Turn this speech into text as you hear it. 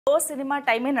Bro cinema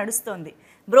టైమే నడుస్తుంది.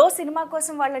 Bro cinema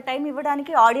కోసం వాళ్ళ టైం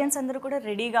ఇవ్వడానికి ఆడియన్స్ అందరూ కూడా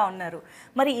రెడీగా ఉన్నారు.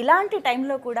 మరి ఇలాంటి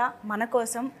టైంలో కూడా మన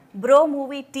కోసం bro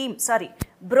movie team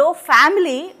bro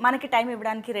family మనకి టైం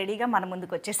ఇవ్వడానికి రెడీగా మన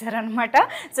ముందుకు వచ్చేసారనమాట.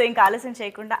 సో ఇంకా ఆలస్యం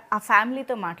చేయకుండా ఆ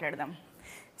ఫ్యామిలీతో మాట్లాడదాం.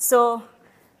 So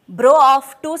bro of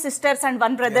 2 sisters and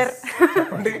 1 brother.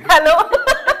 Hello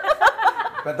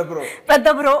పెద్ద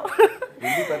బ్రో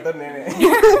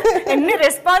ఎన్ని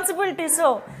రెస్పాన్సిబిలిటీస్.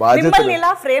 మిమ్మల్ని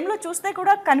ఇలా ఫ్రేమ్ లో చూస్తే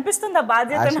కూడా కనిపిస్తుంది ఆ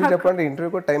బాధ్యత. చెప్పండి,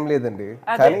 ఇంటర్వ్యూ కూడా టైం లేదండి,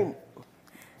 కానీ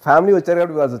ఫ్యామిలీ వచ్చారు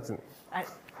కాబట్టి బాగా వచ్చింది.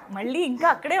 మళ్ళీ ఇంకా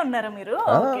అక్కడే ఉన్నారా మీరు?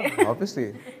 ఆబ్వియస్లీ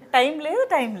టైం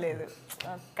లేదు.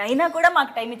 అయినా కూడా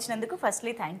మాకు టైం ఇచ్చినందుకు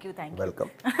firstly thank you.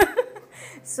 Welcome.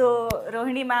 So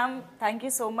Rohini ma'am, thank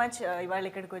you so much ఇవాళ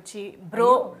ఇక్కడికి వచ్చి బ్రో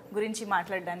గురించి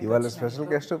మాట్లాడడానికి. ఇవాళ స్పెషల్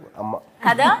గెస్ట్ అమ్మ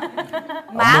కదా.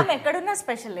 మ్యామ్ ఎక్కడున్నా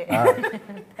స్పెషలే.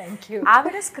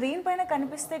 ఆవిడ స్క్రీన్ పైన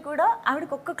కనిపిస్తే కూడా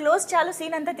ఆవిడకి ఒక్క క్లోజ్ చాలు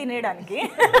సీన్ అంతా తినేయడానికి.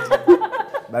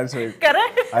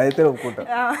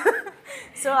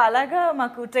 సో అలాగా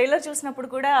మాకు ట్రైలర్ చూసినప్పుడు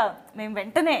కూడా మేము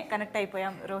వెంటనే కనెక్ట్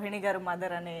అయిపోయాం రోహిణి గారు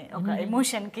మదర్ అనే ఒక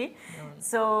ఎమోషన్కి.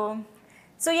 సో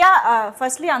యా,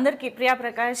 ఫస్ట్లీ అందరికీ ప్రియా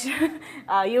ప్రకాష్,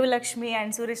 యువలక్ష్మి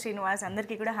అండ్ సూర్య శ్రీనివాస్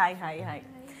అందరికీ కూడా హాయ్.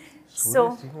 సో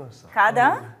కాదా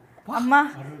అమ్మా,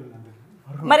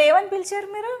 మరి ఏమని పిలిచారు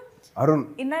మీరు? అరుణ్.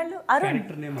 ఇన్నాళ్ళు అరుణ్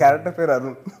క్యారెక్టర్ పేరు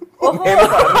అరుణ్.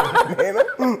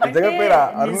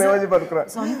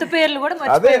 సొంత పేర్లు కూడా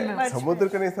అదే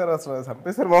సముద్రకని సార్ అసలు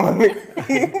చంపేశారు మమ్మల్ని.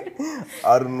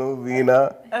 అరుణ్, వీణ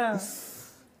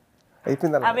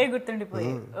అయిపోయింది, అవే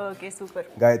గుర్తుండిపోయి. Okay, super.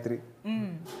 గాయత్రి.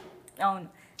 అవును,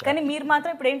 కానీ మీరు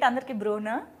మాత్రం ఇప్పుడు ఏంటి అందరికి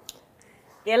బ్రోనా?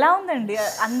 ఎలా ఉందండి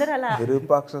అందరు అలా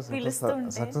విరూపాక్ష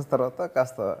సక్సెస్ తర్వాత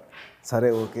కాస్త సరే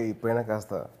ఓకే ఇప్పుడైనా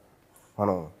కాస్త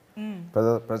మనం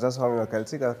ప్రజాస్వామ్యంలో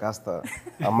కలిసి కాస్త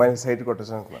అమ్మాయిని సైట్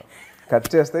కొట్టచ్చు అనుకున్నాం. కట్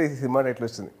చేస్తే ఈ సినిమా ఎట్లా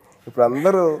వచ్చింది, ఇప్పుడు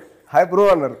అందరూ హాయ్ బ్రో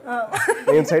అన్నారు,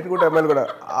 నేను సైట్ కొట్టే అమ్మాయిలు కూడా.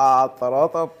 ఆ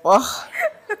తర్వాత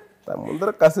ముందర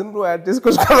కసిన్ బ్రో యాడ్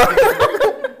చేసుకొచ్చుకున్నా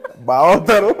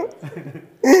బాగుతారు.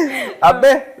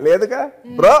 అబ్బే లేదుగా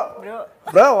బ్రో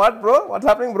వాట్స్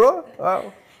హ్యాపెనింగ్ బ్రో,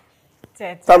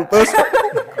 సంతోషం.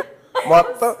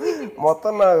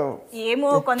 మొత్తం ఏమో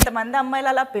కొంతమంది అమ్మాయిలు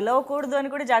అలా పిలవకూడదు అని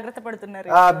కూడా జాగ్రత్త పడుతున్నారు.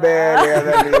 అబ్బే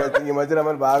లేదండి, ఈ మధ్యన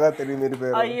అమ్మాయిలు బాగా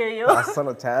తెలియదు,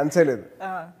 అసలు ఛాన్సే లేదు.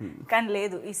 కానీ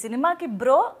లేదు, ఈ సినిమాకి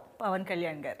బ్రో పవన్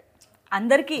కళ్యాణ్ గారు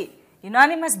అందరికి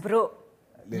unanimous bro.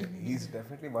 He's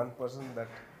definitely one person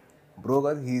that bro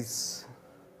కాదు, he's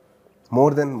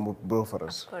more than bro for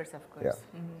us. Of course.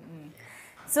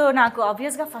 So నాకు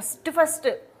ఆబ్వియస్గా ఫస్ట్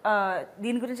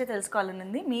దీని గురించే తెలుసుకోవాలని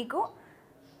ఉంది. మీకు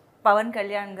పవన్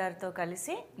కళ్యాణ్ గారితో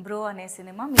కలిసి బ్రో అనే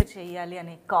సినిమా మీరు చెయ్యాలి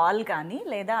అనే కాల్ కానీ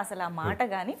లేదా అసలు ఆ మాట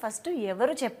కానీ ఫస్ట్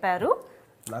ఎవరు చెప్పారు?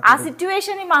 ఆ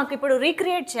సిచ్యువేషన్ మాకు ఇప్పుడు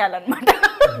రీక్రియేట్ చేయాలన్నమాట.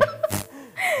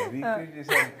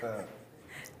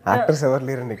 యాక్టర్స్ ఎవరు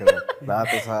లేరండి ఇక్కడ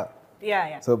నాతో సహా.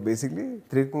 సో బేసిక్లీ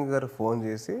త్రివిక్రమ్ గారు ఫోన్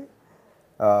చేసి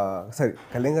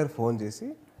కళ్యాణ్ గారు ఫోన్ చేసి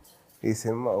ఈ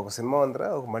సినిమా ఒక సినిమా అందరూ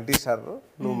ఒక మల్టీ స్టార్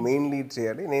నువ్వు మెయిన్ లీడ్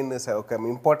చేయాలి, నేను ఒక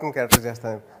ఇంపార్టెంట్ క్యారెక్టర్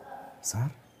చేస్తాను.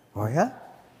 సార్ మోయా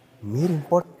మీరు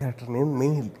ఇంపార్టెంట్ క్యారెక్టర్, నేను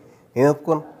మెయిన్ లీడ్, నేను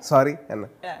ఒప్పుకోను సారీ అన్న.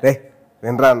 రే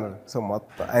వినరా అన్నాడు. సో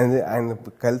మొత్తం ఆయన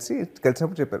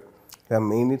కలిసినప్పుడు చెప్పారు,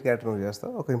 మెయిన్ లీడ్ క్యారెక్టర్ నువ్వు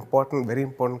చేస్తావు, ఒక వెరీ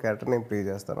ఇంపార్టెంట్ క్యారెక్టర్ నేను ప్లే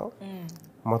చేస్తాను,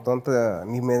 మొత్తం అంతా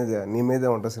నీ మీదే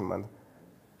ఉంటుంది సినిమా.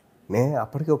 నేను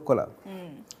అప్పటికే ఒప్పుకోలే.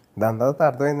 దాని తర్వాత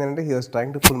అర్థమైంది ఏంటంటే he was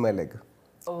trying to pull my leg,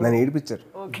 నన్ను ఏడిపించారు.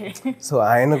 సో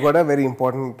ఆయన కూడా very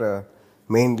important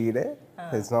main లీడే,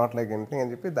 it's not like anything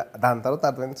అని చెప్పి దాని తర్వాత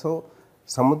అర్థమైంది. సో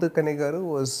సముద్రకని గారు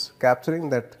was capturing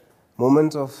that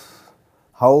moments of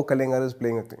how Kalyan గారు is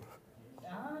playing a thing.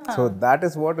 So that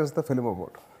is what is the film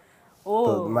about,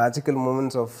 magical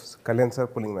moments of Kalyan sir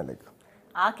pulling my leg.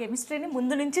 ఆ కెమిస్ట్రీని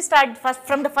ముందు నుంచి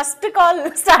from the first call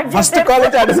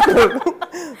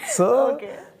so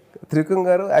Trivikram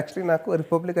గారు actually నాకు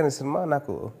republic అనే cinema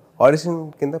నాకు audition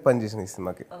కింద పనిచేసింది ఈ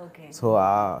సినిమాకి. సో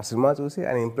ఆ సినిమా చూసి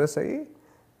ఆయన ఇంప్రెస్ అయ్యి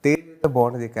తేజ్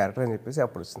బాగుంటుంది ఈ క్యారెక్టర్ అని చెప్పేసి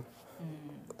అప్పుడు వచ్చింది.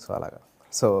 సో అలాగా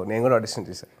సో నేను కూడా ఆడిషన్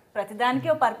చేశాను. ప్రతిదానికి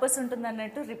ఒక పర్పస్ ఉంటుంది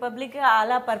అన్నట్టు రిపబ్లిక్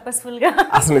అలా పర్పస్ఫుల్ గా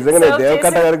అసలు నిజంగా నేను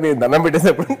దేవకట్ట గారికి నేను దండం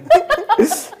పెట్టేసేప్పుడు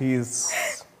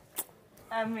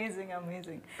అమేజింగ్.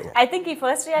 ఐ థింక్ ఈ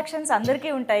ఫస్ట్ రియాక్షన్స్ అందరికీ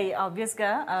ఉంటాయి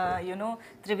ఆబ్వియస్గా. యునో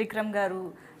త్రివిక్రమ్ గారు,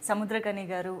 సముద్రకని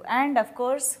గారు and of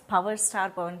course power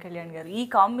star Pawan Kalyan గారు, ఈ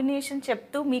కాంబినేషన్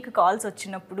చెప్తూ మీకు కాల్స్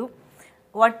వచ్చినప్పుడు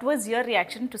what was your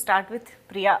reaction to start with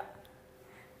Priya?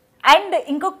 And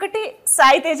ఇంకొకటి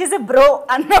Sai Tej is a bro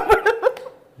అన్నప్పుడు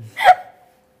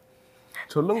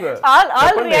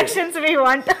all reactions we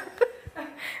want.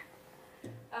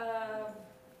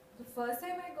 The first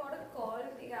time I got a call,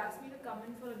 they asked me to come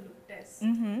in for a look test.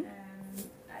 And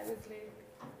I was like,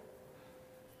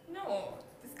 no,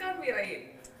 this can't be right.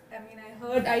 I mean,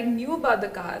 I knew about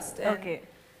the cast. And, Okay.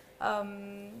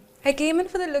 I came in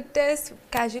for the look test.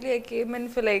 Casually, I came in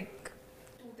for like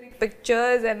 2-3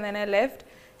 pictures, and then I left.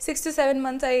 6 to 7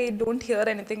 months, I don't hear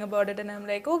anything about it, and I'm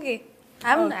like, okay.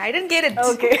 I didn't get it.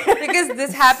 Okay. Because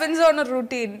this happens on a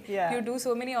routine. Yeah. You do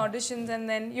so many auditions, and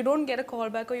then you don't get a call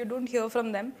back or you don't hear from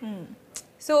them.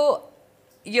 So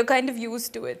you're kind of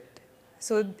used to it.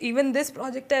 So even this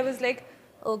project, I was like,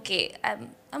 okay,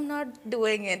 I'm not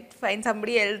doing it. Fine,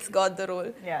 somebody else got the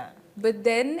role. Yeah. But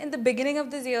then in the beginning of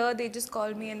this year, they just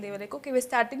called me and they were like, okay, we're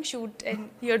starting shoot and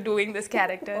you're doing this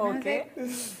character. And I was Okay. like,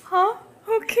 huh?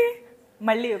 Okay.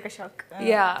 మళ్ళీ ఒక shock.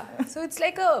 Yeah. So it's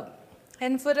like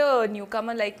and for a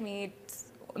newcomer like me, it's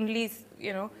only,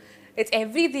 it's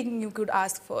everything you could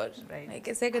ask for. Right. Like,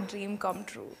 it's like a dream come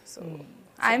true. So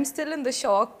I'm still in the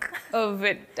shock of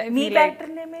it. I me feel like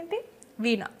character name ఏంటి?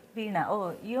 Veena. Veena. Oh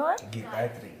your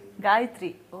Gayatri.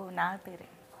 Gayatri. ఓ నా పేరే.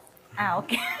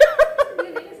 Okay.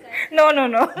 No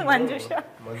Manjusha.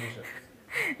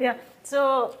 Yeah. So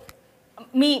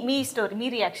me story, me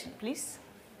reaction please.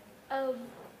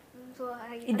 So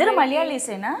ఇద్దరు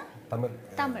మలయాళీసేనా? Tamil.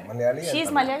 Malayali.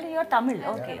 She Malayali, your Tamil.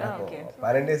 Okay.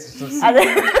 Pan India sisters. అదే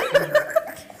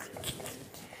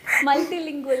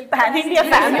Multilingual. Pan India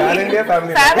family. Pan India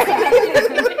family.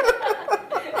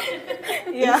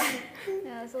 Yeah.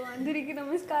 Yeah, so అందరికి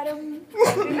నమస్కారం.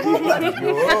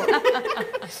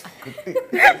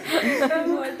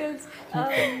 What else?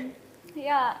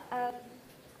 Yeah,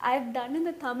 I've done in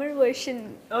the Tamil version.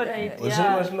 Oh right.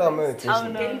 Original version లో అమ్మాయి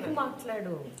వచ్చేసింది.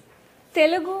 అవును.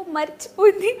 తెలుగు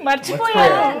మర్చిపోయింది.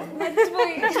 మర్చిపోయాను.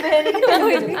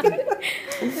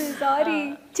 సారీ,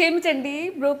 క్షమించండి,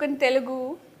 broken Telugu.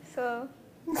 So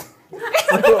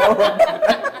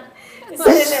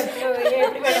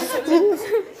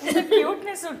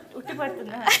cuteness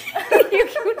ఉట్టిపడుతుందా?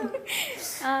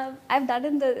 I've done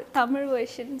in the Tamil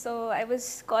version, so I was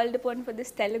called upon for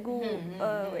this Telugu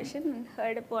version and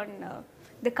heard upon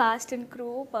the cast and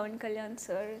crew, Pawan Kalyan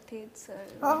sir, Tej sir,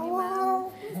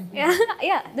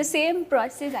 yeah, the same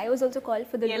process. I was also called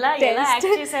for the ఎలా test. Act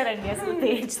చేశారండి అసలు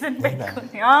తేజ్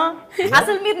పెట్టుకొని?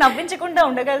 అసలు మీరు నవ్వించకుండా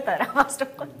ఉండగలుగుతారా? First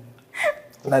of all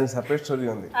దానికి separate story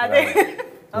ఉంది. అదే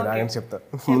నేను చెప్తా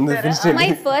ముందు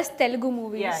My first Telugu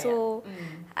movie, Yeah, so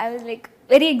I was like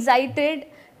very excited,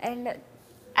 and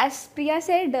as Priya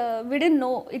said, we didn't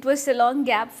know. It was a long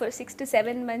gap for 6 to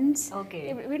 7 months. Okay.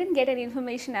 We didn't get any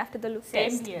information after the look Same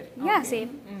test. here. Yeah,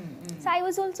 same. So I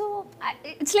was also,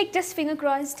 it's like just finger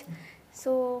crossed.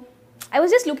 So I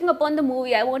was just looking upon the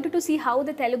movie. I wanted to see how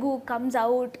the Telugu comes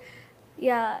out.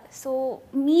 Yeah, so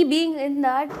me being in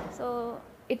that, so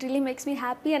it really makes me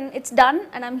happy, and it's done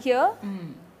and I'm here.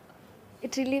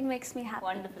 It really makes me happy.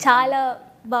 Wonderful. Chala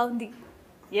బాగుంది.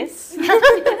 Yes.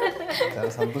 చాలా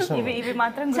సంతోషం. ఇవి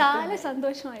మాత్రం చాలా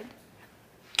సంతోషం అయింది.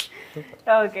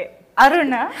 Okay.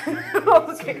 అరుణ.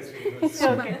 Okay.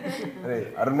 అరే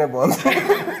అరుణే బాగుంది.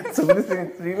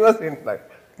 శ్రీనివాస్ ఏంటి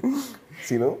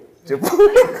సీను చెప్పు.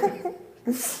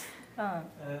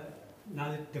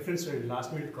 నాది different story.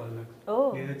 Last minute call నాకు. Oh.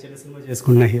 నేను చిన్న సినిమా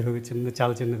చేసుకున్నా, హీరో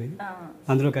చాలా చిన్నది.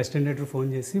 అందులో అసిస్టెంట్ డైరెక్టర్ ఫోన్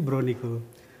చేసి, బ్రో నీకు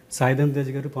సాయి ధరమ్ తేజ్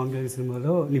గారు పవన్ కళ్యాణ్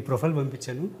సినిమాలో నీ ప్రొఫైల్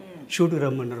పంపించాను, షూట్కి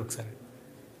రమ్మన్నారు ఒకసారి.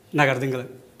 నాకు అర్థం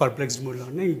కాలేదు, పర్ప్లెక్స్డ్ మూడ్లో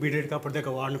ఉన్నాయి. ఇమీడియట్గా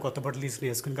అప్పటిదాకా వాడిని కొత్త బట్టలు తీసుకుని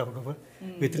వేసుకుని కాబట్టి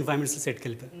విత్ ఇన్ 5 minutes సెట్కి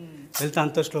వెళ్ళిపోయాను. వెళ్తే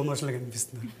అంతా స్లో మోషన్లో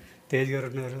కనిపిస్తున్నారు. తేజ్ గారు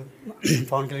ఉన్నారు,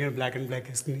 పవన్ కళ్యాణ్ గారు బ్లాక్ అండ్ బ్లాక్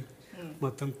వేసుకుని,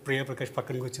 మొత్తం ప్రియా ప్రకాష్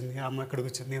పక్కనకి వచ్చింది, అమ్మ అక్కడికి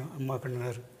వచ్చింది, అమ్మ అక్కడ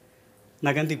ఉన్నారు.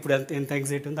 నాకంతా ఇప్పుడు ఎంత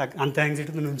యాంగ్జైటీ ఉంది, అంత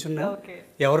యాంగ్జైటీ ఉంది. నుంచున్నా,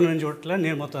 ఎవరు నన్ను చూడట్లా,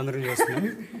 నేను మొత్తం అందరం చూస్తున్నాను.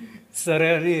 సరే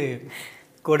అని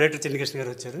కోడైరెక్టర్ చిన్నకృష్ణ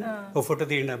గారు వచ్చారు, ఓ ఫోటో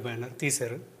తీయండి అబ్బాయి అన్నారు,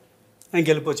 తీశారు. ఆయన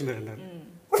వెళ్ళిపోవచ్చు మీరు అన్నారు.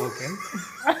 ఓకే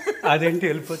అదేంటి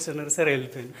వెళ్ళిపోవచ్చు అన్నారు. సరే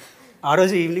వెళ్ళిపోయాను. ఆ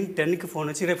రోజు ఈవినింగ్ 10కి ఫోన్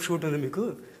వచ్చి, రేపు షూట్ ఉంది మీకు,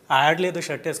 ఆ యాడ్లో ఏదో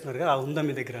షర్ట్ వేసుకున్నారు కదా, అది ఉందా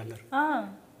మీ దగ్గర అన్నారు.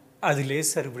 అది లేదు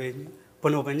సార్, ఇప్పుడు ఏం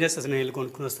పోనీ ఓపెన్ చేస్తా, నేను వెళ్ళి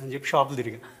కొనుక్కుని వస్తాను అని చెప్పి షాప్లో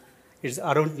తిరిగా. ఇట్స్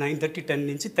అరౌండ్ 9:30, 10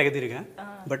 నుంచి తెగ తిరిగా.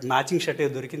 బట్ మ్యాచింగ్ షర్ట్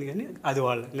ఏదో దొరికింది, కానీ అది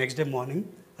వాళ్ళు నెక్స్ట్ డే మార్నింగ్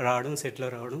రావడం, సెట్లో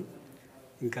రావడం,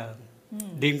 ఇంకా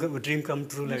డ్రీమ్ కమ్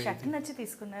ట్రూ. షర్ట్ నచ్చి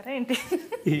తీసుకున్నారా ఏంటి?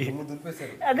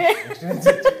 దులిపేశారు అదే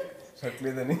షర్ట్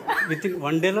లేదని. With in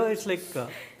 1 day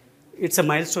it's a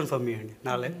mile stone for me అండి.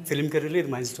 నా లైఫ్ ఫిల్మ్ కెరీర్లో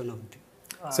ఇది మైల్ స్టోన్ అవుతుంది.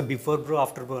 So before bro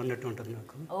after bro అన్నట్టు ఉంటుంది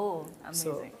నాకు. ఓ so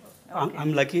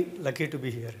I'm lucky to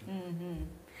be here.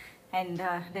 And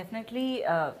definitely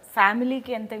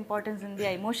ఫ్యామిలీకి ఎంత ఇంపార్టెన్స్ ఉంది,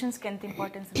 ఎమోషన్స్కి ఎంత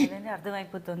ఇంపార్టెన్స్ ఉంది అనేది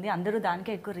అర్థమైపోతుంది. అందరూ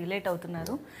దానికే ఎక్కువ రిలేట్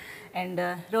అవుతున్నారు. అండ్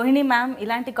రోహిణి మ్యామ్,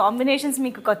 ఇలాంటి కాంబినేషన్స్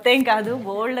మీకు కొత్త ఏం కాదు,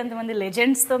 బోల్డ్ అంతమంది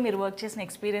లెజెండ్స్తో మీరు వర్క్ చేసిన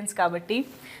ఎక్స్పీరియన్స్ కాబట్టి.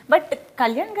 బట్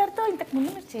కళ్యాణ్ గారితో ఇంతకు ముందు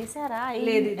మీరు చేశారా?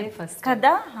 లేదు, ఇదే ఫస్ట్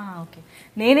కదా. ఓకే,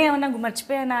 నేనేమన్నా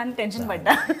మర్చిపోయానా అని టెన్షన్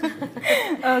పడ్డా.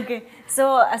 ఓకే, సో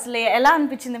అసలు ఎలా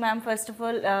అనిపించింది ma'am? First of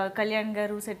all Kalyan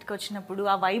గారు సెట్కి వచ్చినప్పుడు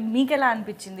ఆ వైబ్ మీకు ఎలా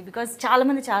అనిపించింది? బికాజ్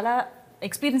చాలామంది చాలా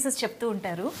ఎక్స్పీరియన్సెస్ చెప్తూ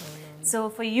ఉంటారు. So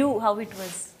for you how it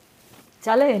was?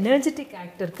 చాలా ఎనర్జెటిక్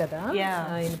యాక్టర్ కదా. Yeah.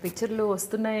 ఆయన పిక్చర్లు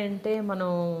వస్తున్నాయంటే మనం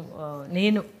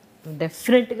నేను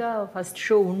డెఫినెట్గా ఫస్ట్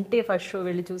షో ఉంటే ఫస్ట్ షో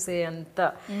వెళ్ళి చూసే అంత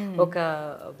ఒక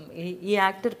ఈ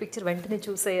యాక్టర్ పిక్చర్ వెంటనే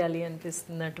చూసేయాలి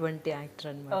అనిపిస్తున్నటువంటి యాక్టర్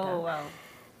అనమాట.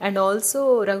 అండ్ ఆల్సో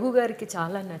రఘు గారికి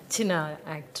చాలా నచ్చిన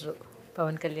యాక్టర్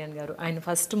పవన్ కళ్యాణ్ గారు. ఆయన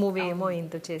ఫస్ట్ మూవీ ఏమో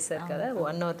ఇంత చేశారు కదా,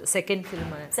 సెకండ్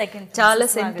ఫిల్మ్ చాలా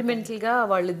సెంటిమెంటల్గా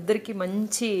వాళ్ళిద్దరికి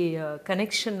మంచి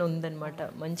కనెక్షన్ ఉందన్నమాట,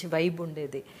 మంచి వైబ్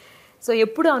ఉండేది. సో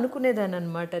ఎప్పుడు అనుకునేదాన్ని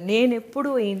అనమాట, నేను ఎప్పుడు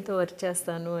ఈయనతో వర్క్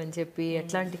చేస్తాను అని చెప్పి,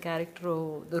 ఎట్లాంటి క్యారెక్టర్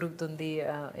దొరుకుతుంది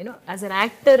యూనో యాజ్ అన్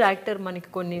యాక్టర్ మనకి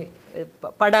కొన్ని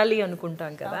పడాలి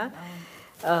అనుకుంటాం కదా.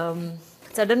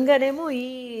 సడన్గానేమో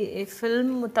ఈ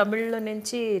ఫిల్మ్ తమిళ్లో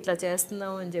నుంచి ఇట్లా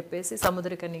చేస్తున్నాం అని చెప్పేసి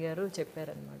సముద్రకని గారు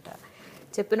చెప్పారనమాట.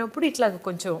 చెప్పినప్పుడు ఇట్లా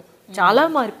కొంచెం చాలా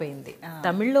మారిపోయింది.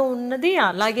 తమిళ్లో ఉన్నది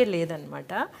అలాగే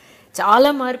లేదనమాట, చాలా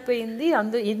మారిపోయింది.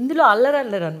 ఇందులో అల్లరి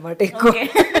అనమాట ఎక్కువ.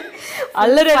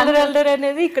 అల్లరి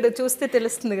అనేది ఇక్కడ చూస్తే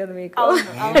తెలుస్తుంది కదా మీకు.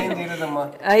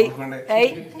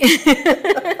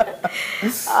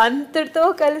 అంతటితో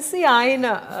కలిసి ఆయన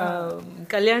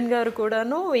కళ్యాణ్ గారు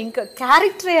కూడాను ఇంకా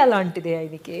క్యారెక్టరే అలాంటిది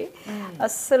ఆయనకి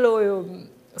అస్సలు.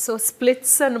 సో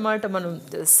స్ప్లిట్స్ అనమాట, మనం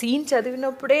సీన్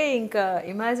చదివినప్పుడే ఇంకా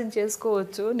ఇమాజిన్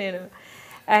చేసుకోవచ్చు నేను.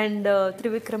 అండ్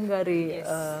త్రివిక్రమ్ గారి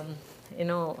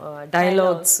యూనో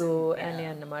డైలాగ్స్ అని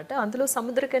అన్నమాట. అందులో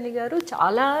సముద్రకని గారు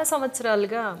చాలా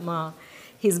సంవత్సరాలుగా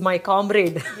హీజ్ మై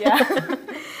కామ్రేడ్.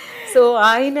 సో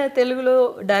ఆయన తెలుగులో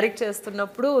డైరెక్ట్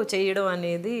చేస్తున్నప్పుడు చేయడం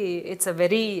అనేది ఇట్స్ అ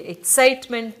వెరీ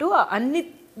ఎక్సైట్మెంట్, అన్ని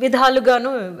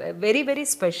విధాలుగాను వెరీ వెరీ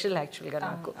స్పెషల్ యాక్చువల్గా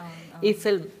నాకు ఈ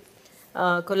film.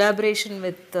 Collaboration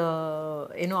with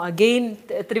you know again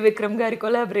Trivikram గారి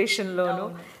కొలాబరేషన్లోను,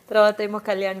 తర్వాత ఏమో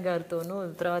కళ్యాణ్ గారితోనూ,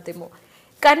 తర్వాత ఏమో.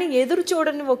 కానీ ఎదురు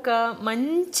చూడని ఒక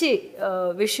మంచి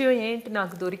విషయం ఏంటి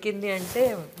నాకు దొరికింది అంటే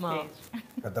మా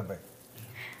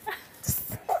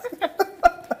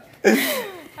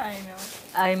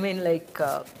ఐ మీన్ లైక్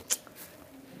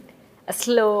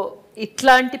అసలు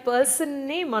ఇట్లాంటి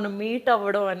పర్సన్ని మనం మీట్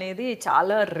అవ్వడం అనేది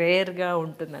చాలా రేర్గా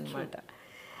ఉంటుందన్నమాట.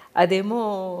 అదేమో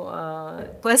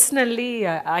personally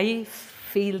I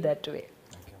feel that way.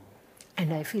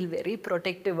 And I feel very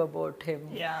protective about him.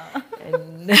 Yeah.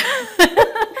 And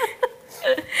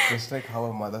just like how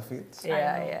a mother feels.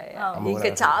 yeah. ఇంకా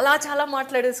చాలా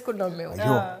మాట్లాడేసుకున్నాం మేము.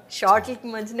 షార్ట్లకి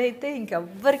మధ్యన అయితే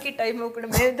ఇంకెవ్వరికి టైం ఇవ్వకుండా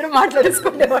మేమిద్దరం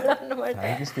మాట్లాడేసుకునేవాళ్ళం అన్నమాట.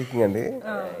 థ్యాంక్ యూ స్పీకింగ్ అండి.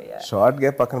 షార్ట్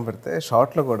గ్యాప్ పక్కన పెడితే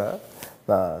షార్ట్లో కూడా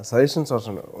నా సజెషన్స్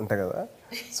ఉంటాయి కదా.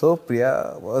 So Priya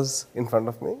was in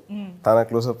front of మీ, తన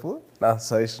క్లోజప్ నా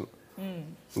సజెషన్.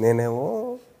 నేనేమో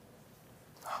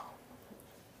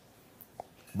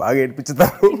బాగా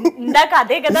ఏడిపించుతాను. ఇందాక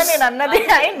అదే కదా నేను అన్నది.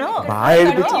 బాగా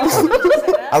ఏడిపించు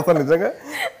అసలు నిజంగా.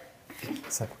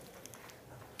 సార్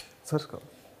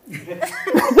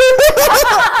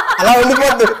అలా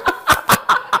ఉండిపోద్ది.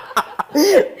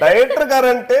 డైరెక్టర్ గారు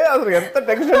అంటే అసలు ఎంత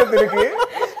టెన్షన్ తిరిగి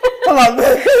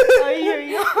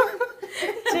అయ్యో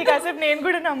కాసేపు నేను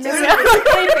కూడా నమ్మేసా.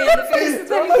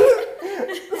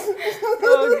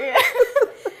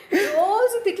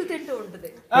 రోజు తిట్లు తింటూ ఉంటుంది.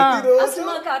 అసలు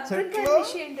మాకు అర్థం కాని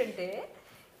విషయం ఏంటంటే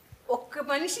ఒక్క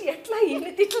మనిషి ఎట్లా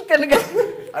ఇన్ని తిట్లు తినగలరు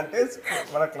అంటే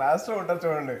మన క్లాస్ లో ఉంటారు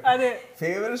చూడండి,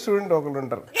 ఫేవరెట్ స్టూడెంట్ ఒకళ్ళు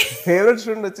ఉంటారు. ఫేవరెట్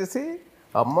స్టూడెంట్ వచ్చేసి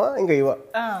అమ్మ ఇంకా ఇవ.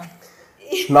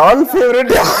 నాన్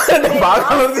ఫేవరెట్ బాగా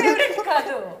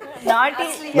కాదు,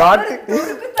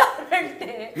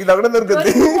 ఇది ఒకటే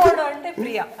దొరుకుతుంది అంటే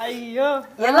ప్రియా. అయ్యో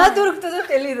ఎలా దొరుకుతుందో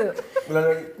తెలీదు.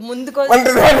 ముందుకు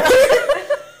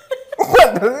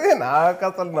నాకు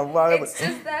అసలు నవ్వాలి. It's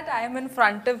just that I am in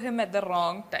front of him at the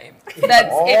wrong time.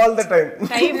 That's all the time.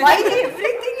 Why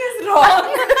everything is wrong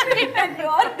and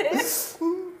you're there.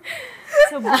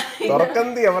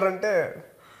 దొరకంది ఎవరంటే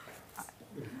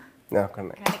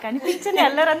కనిపించని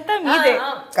అల్లరంతా మీదే.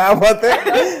 కాకపోతే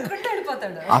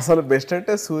అసలు బెస్ట్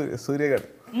అంటే సూర్య గారు.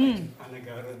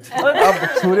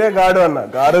 సూర్య గాడు అన్న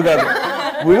గారు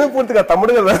విను పూర్తిగా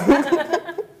తమ్ముడు కదా.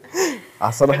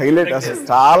 అసలు హైలైట్, అసలు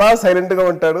చాలా సైలెంట్ గా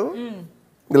ఉంటాడు,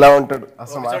 ఇలా ఉంటాడు,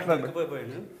 అసలు మాట్లాడు.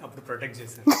 అప్పుడు ప్రొటెక్ట్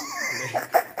చేశాను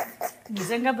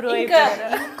నిజంగా బ్రో.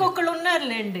 ఇంకొకళ్ళు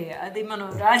ఉన్నారులేండి, అది మనం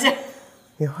రాజా.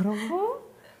 ఎవరు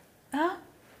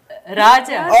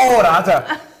రాజా రాజా.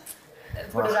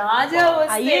 ఇప్పుడు రాజా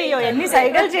అయ్యో ఎన్ని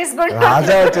సైకిల్ చేసుకోండి.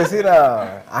 రాజా వచ్చేసి నా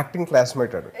యాక్టింగ్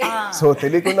క్లాస్మేట్ వాడు. సో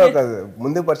తెలియకుండా ఒక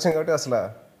ముందే పరిచయం కాబట్టి అసలు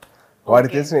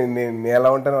వాడికి తెలుసు నేను ఎలా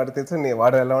ఉంటాను, వాడికి తెలుసు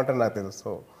వాడు ఎలా ఉంటాను నాకు తెలుసు.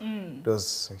 So it was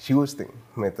huge thing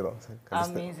మిత్రం.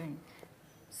 Amazing.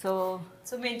 So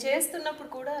మేము చేస్తున్నప్పుడు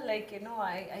కూడా లైక్ యూనో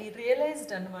ఐ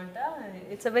రియలైజ్డ్ అనమాట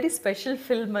it's a very special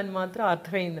film అని మాత్రం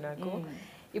అర్థమైంది నాకు.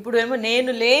 ఇప్పుడు ఏమో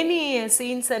నేను లేని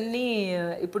సీన్స్ అన్నీ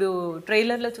ఇప్పుడు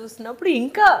ట్రైలర్లో చూస్తున్నప్పుడు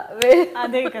ఇంకా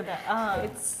అదే కదా.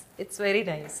 It's very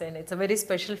nice and it's a very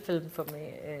special film for me.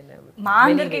 మా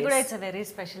అందరికీ కూడా it's a very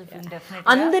special film definitely.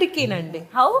 అందరికీనండి.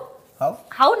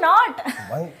 How not.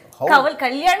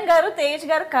 Kalyan గారు తేజ్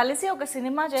గారు కలిసి ఒక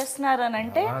సినిమా చేస్తున్నారు అని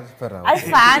అంటే అది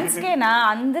ఫ్యాన్స్ కేనా?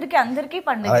 అందరికి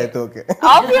పండుగ.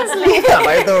 ఆబ్వియస్లీ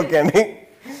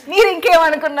మీరు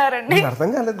ఇంకేమనుకున్నారండి? అర్థం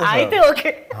కాలేదు. అయితే ఓకే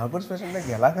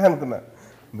ఎలాగా అనుకున్నా.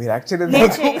 మీరు యాక్చువల్లీ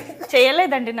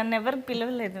చేయలేదండి, నన్ను ఎవరు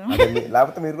పిలవలేదు.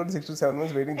 లేకపోతే మీరు కూడా 6 to 7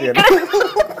 months వెయిటింగ్ చేయాలి.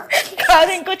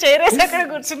 కాదు, ఇంకో చైర్ వేసి అక్కడ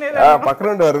కూర్చునేది. పక్కన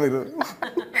ఉండేవారు మీరు.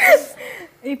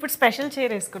 ఇప్పుడు స్పెషల్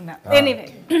చైర్ వేసుకున్నా. ఎనీవే,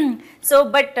 సో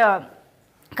బట్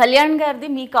కళ్యాణ్ గారిది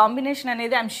మీ కాంబినేషన్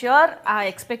అనేది ఐఎమ్ ష్యూర్ ఆ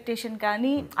ఎక్స్పెక్టేషన్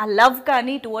కానీ ఆ లవ్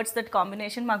కానీ టువర్డ్స్ దట్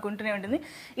కాంబినేషన్ మాకు ఉంటూనే ఉంటుంది.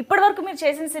 ఇప్పటివరకు మీరు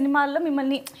చేసిన సినిమాల్లో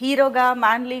మిమ్మల్ని హీరోగా,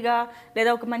 మ్యాన్లీగా లేదా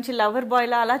ఒక మంచి లవర్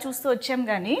బాయ్లా అలా చూస్తూ వచ్చాం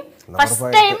కానీ ఫస్ట్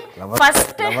టైం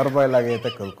లవర్ బాయ్ లాగా అయితే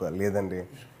లేదండి.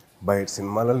 బయట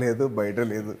సినిమాలో లేదు, బయట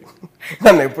లేదు.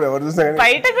 నన్ను ఎప్పుడు ఎవరు చూసా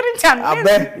బయట గురించి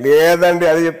అబ్బాయి లేదండి,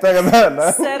 అది చెప్తా కదా.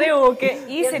 సరే ఓకే.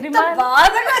 ఈ సినిమా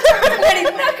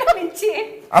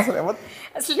అసలు ఎవరు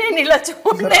అసలు నేను ఇలా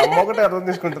చూడండి, అమ్మ ఒకటే అర్థం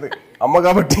తీసుకుంటది, అమ్మ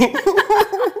కాబట్టి.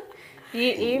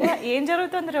 ఏం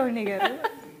జరుగుతుంది రోహిణి గారు?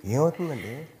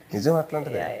 ఏమవుతుందండి, నిజం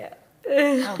అట్లాంటిది.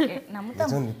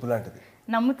 నిజం నిప్పు లాంటిది.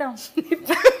 నమ్ముతాం.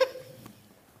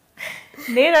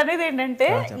 నేను అనేది ఏంటంటే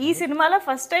ఈ సినిమాలో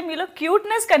ఫస్ట్ టైం మీలో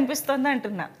క్యూట్నెస్ కనిపిస్తుంది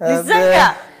అంటున్నా. నిజంగా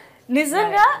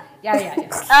నిజంగా కళ్యాణ్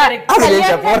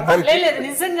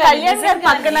గారి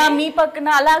పక్కన మీ పక్కన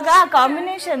అలాగా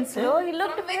కాంబినేషన్స్ లో యు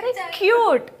లుక్డ్ వెరీ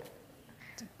క్యూట్.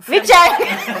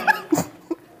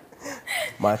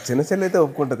 మా చిన్న చెల్లి అయితే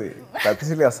ఒప్పుకుంటది, పెద్ద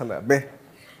చెల్లి అసలు అబ్బే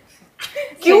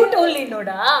క్యూట్ ఓన్లీ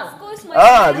నోడా.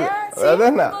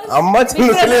 అదేనా అమ్మ చిన్న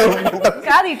చెల్లి ఒప్పుకుంటది.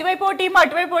 కాదు, ఇటువైపు టీం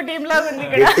అటువైపు టీం లాగా ఉంది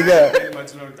గట్టిగా.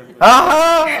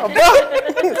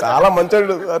 చాలా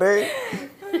మంచోడు. అరే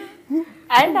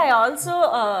and I also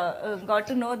got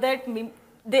to know that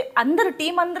అందరు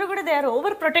టీం అందరూ కూడా they are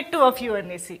over protective of you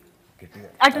అనేసి.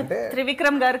 అటు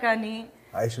త్రివిక్రమ్ గారు కానీ.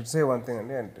 I should say one thing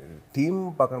అండి, అంటే టీమ్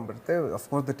పక్కన పెడితే of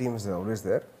course the team is always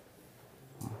there.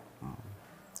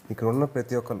 ఇక్కడ ఉన్న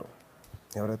ప్రతి ఒక్కరు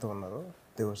ఎవరైతే ఉన్నారో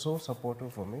they were so supportive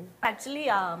for me. Actually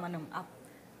మనం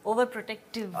ఓవర్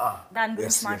ప్రొటెక్టివ్ దాని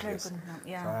గురించి మాట్లాడుకుంటున్నాం.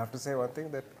 I have to say one thing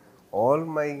that all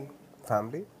my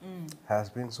family has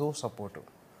been so supportive.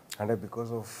 అంటే because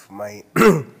of my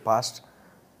past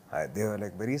they were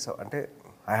like very అంటే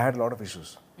I had lot of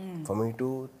issues for me to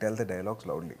tell the dialogues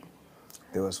loudly.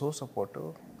 They were so supportive.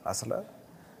 అసలు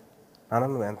నాన్న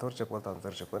నువ్వు ఎంతవరకు చెప్పగలుగుతావు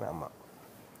అంతవరకు చెప్పని అమ్మ.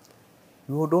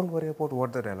 You don't worry about what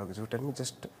the dialogue is. You tell me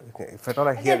just if at all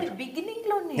I hear. At the beginning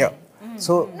lone. Yeah.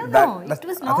 So it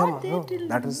was not there till.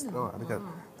 That is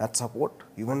that support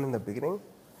even in the beginning.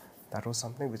 That was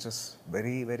something which was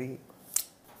very very.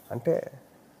 Ante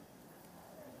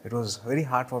it was very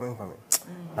heartwarming for me.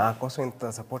 నా కోసం ఇంత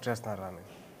support చేస్తున్నారు అని.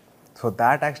 So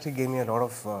that actually gave me a lot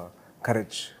of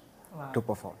courage to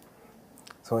perform.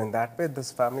 So in that way, this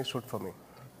family stood for me.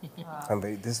 And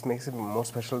this makes it more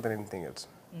special than anything else.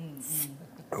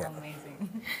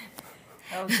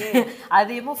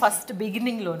 అదేమో first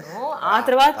beginning లోను, ఆ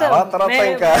తర్వాత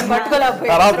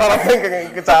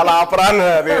ఇంకా చాలా ఆపరాను.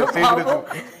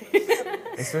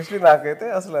 Especially నాకైతే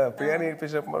అసలు ప్రియా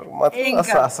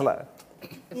నేర్పించినప్పుడు అసలు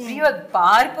ప్రియ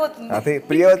పారిపోతుంది. అదే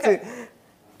ప్రియ వచ్చి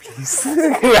ప్లీజ్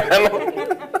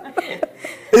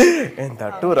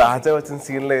తట్టు రాజా వచ్చిన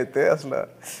సీన్లో అయితే అసలు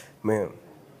మేము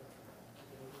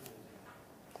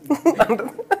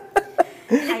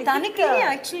తనకి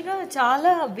యాక్చువల్గా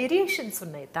చాలా వేరియేషన్స్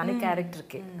ఉన్నాయి తన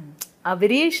క్యారెక్టర్కి. ఆ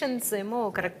వేరియేషన్స్ ఏమో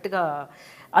కరెక్ట్గా,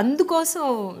 అందుకోసం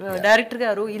డైరెక్టర్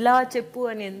గారు ఇలా చెప్పు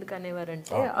అని ఎందుకు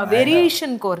అనేవారంటే ఆ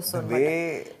వేరియేషన్ కోసం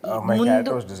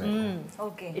ముందు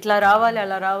ఇట్లా రావాలి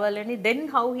అలా రావాలి అని, దెన్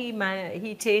హౌ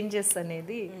హీ చేంజెస్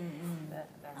అనేది.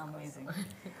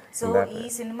 సో ఈ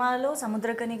సినిమాలో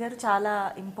సముద్రకని గారు చాలా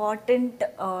ఇంపార్టెంట్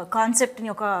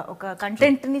కాన్సెప్ట్ని ఒక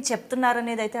కంటెంట్ని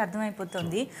చెప్తున్నారనేది అయితే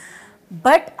అర్థమైపోతుంది.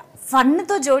 బట్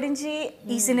ఫన్తో జోడించి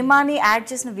ఈ సినిమాని యాడ్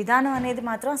చేసిన విధానం అనేది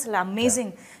మాత్రం అసలు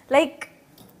అమేజింగ్. లైక్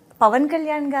పవన్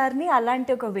కళ్యాణ్ గారిని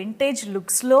అలాంటి ఒక వింటేజ్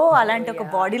లుక్స్లో అలాంటి ఒక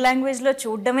బాడీ లాంగ్వేజ్లో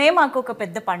చూడడమే మాకు ఒక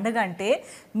పెద్ద పండుగ అంటే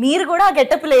మీరు కూడా ఆ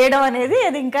గెటప్ వేయడం అనేది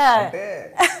అది ఇంకా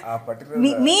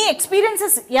మీ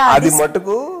ఎక్స్పీరియన్సెస్. అది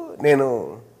మటుకు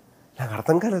నాకు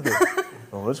అర్థం కాలేదు.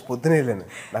 ఒక రోజు పొద్దునే వెళ్ళాను,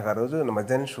 నాకు ఆ రోజు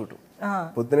మధ్యాహ్నం షూట్,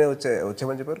 పొద్దునే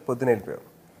వచ్చామని చెప్పారు, పొద్దునే వెళ్ళిపోయాను.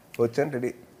 వచ్చాను,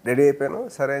 రెడీ అయిపోయాను.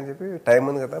 సరే అని చెప్పి టైం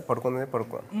ఉంది కదా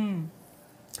పడుకున్నాను.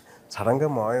 సడన్గా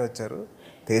మావయ్య వచ్చారు,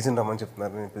 తేజని రమ్మని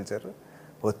చెప్తున్నారు, నేను పిలిచారు.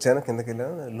 వచ్చాను, కిందకి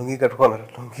వెళ్ళాను, లుంగి కట్టుకున్నారు.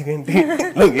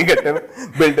 లుంగి కట్టాను,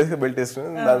 బెల్ట్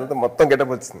వేసుకున్నాను. దాంతో మొత్తం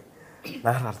గెటప్ వచ్చింది.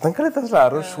 నాకు అర్థం కాలేదు అసలు ఆ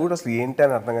రోజు షూట్ అసలు ఏంటి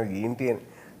అని అర్థం కాదు, ఏంటి అని.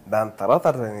 దాని తర్వాత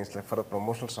అర్థమైంది ఫర్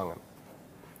ప్రమోషనల్ సాంగ్ అని.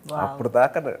 అప్పుడు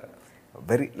దాకా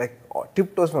వెరీ లైక్ టిప్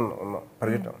టోస్ ఉన్నాం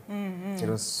పరిగెట్టాం. It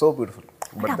was so beautiful.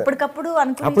 But అప్పటికప్పుడు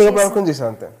అనుకుని చేసాం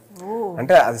అంతే.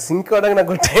 అంటే అది సింక్ అవడానికి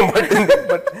నాకు టైం పట్టింది,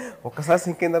 బట్ ఒక్కసారి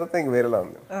సింక్ అయిన తర్వాత ఇంక వేరేలా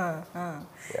ఉంది.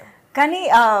 కానీ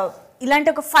ఇలాంటి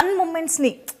ఒక ఫన్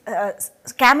మూమెంట్స్ని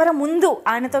కెమెరా ముందు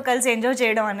ఆయనతో కలిసి ఎంజాయ్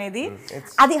చేయడం అనేది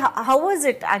అది హౌ వాజ్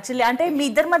ఇట్ యాక్చువల్లీ? అంటే మీ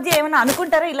ఇద్దరి మధ్య ఏమైనా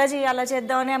అనుకుంటారా ఇలా అలా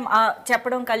చేద్దామని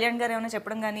చెప్పడం, కళ్యాణ్ గారు ఏమైనా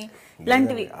చెప్పడం కానీ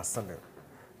ఇలాంటివి? అస్సలు లేదు.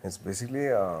 ఇట్స్ బేసిక్లీ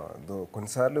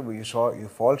కొన్నిసార్లు you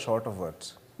fall short of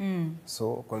words. So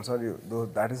కొన్నిసార్లు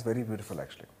that is very beautiful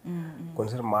actually.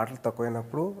 కొన్నిసార్లు మాటలు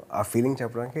తక్కువైనప్పుడు ఆ ఫీలింగ్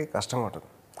చెప్పడానికి కష్టంగా ఉంటుంది,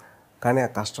 కానీ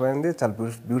ఆ కష్టమైనది చాలా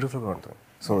బ్యూటిఫుల్గా ఉంటుంది.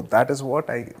 So that is what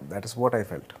I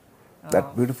felt. That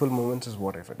beautiful moments is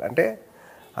what I felt. అంటే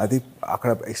అది అక్కడ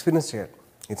ఎక్స్పీరియన్స్ చేయాలి.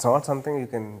 It's not something you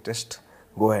can just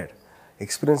go head.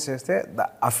 Experience చేస్తే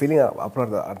ఆ ఫీలింగ్ అప్పుడు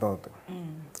అర్థమవుతుంది.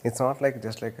 It's not like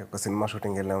just like ఒక సినిమా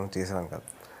షూటింగ్ వెళ్ళాము చేసాం కాదు.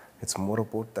 It's more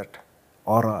about that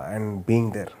aura and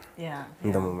being there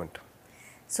in the moment.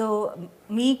 So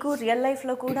మీకు రియల్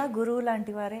లైఫ్లో కూడా గురువు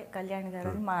లాంటి వారే కళ్యాణ్ గారు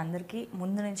అని మా అందరికీ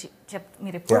ముందు నుంచి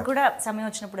మీరు ఎప్పుడు కూడా సమయం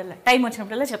వచ్చినప్పుడల్లా, టైం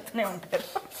వచ్చినప్పుడల్లా చెప్తూనే ఉంటారు.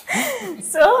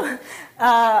 సో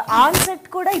ఆన్ సెట్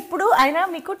కూడా ఇప్పుడు ఆయన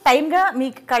మీకు టైంగా మీ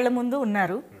కళ్ళ ముందు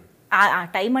ఉన్నారు. ఆ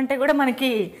టైం అంటే కూడా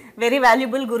మనకి వెరీ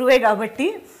వాల్యుబుల్ గురువే కాబట్టి.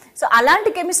 సో అలాంటి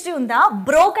కెమిస్ట్రీ ఉందా?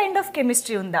 బ్రో కైండ్ ఆఫ్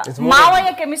కెమిస్ట్రీ ఉందా?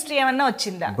 మావయ్య కెమిస్ట్రీ ఏమన్నా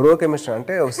వచ్చిందా? బ్రో కెమిస్ట్రీ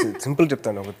అంటే సింపుల్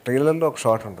చెప్తాను. ఒక ట్రైలర్లో ఒక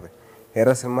షార్ట్ ఉంటుంది,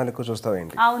 ఎరా సినిమాలు ఎక్కువ చూస్తావు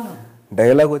ఏంటి, అవును,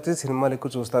 డైలాగ్ వచ్చి సినిమాలు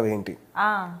ఎక్కువ చూస్తావు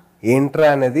ఏంట్రా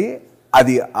అనేది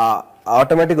అది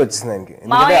ఆటోమేటిక్ వచ్చేసింది ఆయనకి.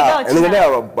 ఎందుకంటే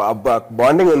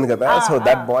బాండింగ్ ఉంది కదా. సో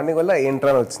దట్ బాండింగ్ వల్ల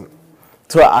ఏంట్రా అని వచ్చింది.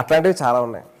 సో అట్లాంటివి చాలా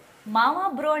ఉన్నాయి. మావా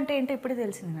బ్రో అంటే ఏంటో ఇప్పుడే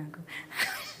తెలిసింది నాకు.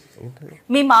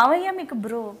 మీ మావయ్య మీకు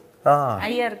బ్రో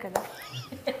అయ్యారు కదా.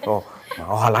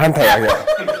 అలాంటి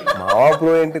మావా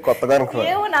బ్రో ఏంటి కొత్తగా అనుకున్నా.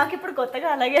 ఏమో నాకు ఇప్పుడు కొత్తగా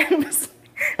అలాగే అనిపిస్తుంది.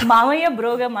 మావయ్య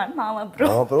బ్రోగా మావా బ్రో.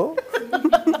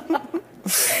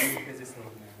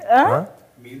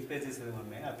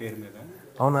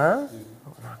 అవునా?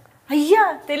 అయ్యా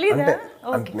తెలీదా?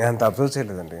 నేను అంత అబ్జర్వ్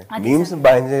చేయలేదండి. మీమ్స్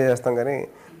బాగా ఎంజాయ్ చేస్తాం కానీ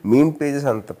మీమ్ పేజెస్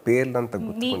అంత పేర్లు అంత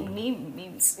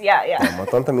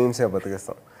మొత్తం అంతా మీమ్సే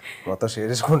బతికేస్తాం. మొత్తం షేర్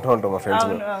చేసుకుంటూ ఉంటాం మా ఫ్రెండ్స్.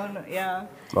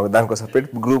 మాకు దానికి సపరేట్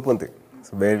గ్రూప్ ఉంది,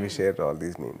 where we share all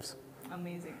these memes.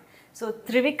 Amazing. So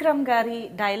Trivikram గారి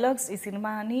డైలాగ్స్ ఈ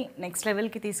సినిమాని నెక్స్ట్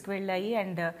లెవెల్కి తీసుకువెళ్ళాయి.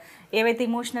 అండ్ ఏవైతే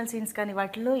ఇమోషనల్ సీన్స్ కానీ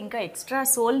వాటిలో ఇంకా ఎక్స్ట్రా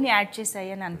సోల్ని యాడ్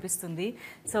చేశాయి అని అనిపిస్తుంది.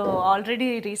 సో ఆల్రెడీ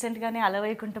రీసెంట్గానే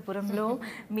అలవైకుంఠపురంలో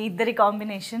మీ ఇద్దరి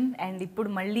కాంబినేషన్, అండ్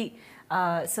ఇప్పుడు మళ్ళీ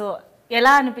సో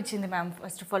ఎలా అనిపించింది మ్యామ్?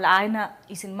 ఫస్ట్ ఆఫ్ ఆల్ ఆయన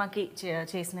ఈ సినిమాకి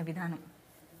చేసిన విధానం.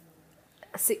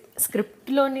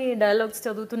 స్క్రిప్ట్లోని డైలాగ్స్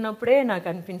చదువుతున్నప్పుడే నాకు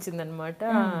అనిపించింది అనమాట,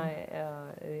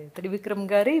 త్రివిక్రమ్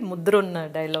గారి ముద్ర ఉన్న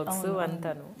డైలాగ్స్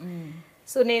అంతాను.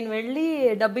 సో నేను వెళ్ళి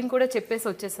డబ్బింగ్ కూడా చెప్పేసి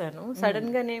వచ్చేసాను.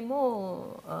 సడన్గానేమో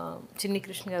చిన్ని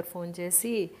కృష్ణ గారు ఫోన్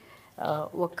చేసి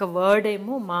ఒక్క వర్డ్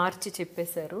ఏమో మార్చి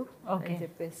చెప్పేశారు అని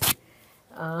చెప్పేసి,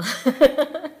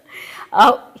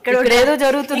 ఇక్కడ ఏదో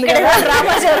జరుగుతుంది కదా,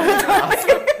 డ్రామా జరుగుతుంది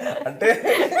అంటే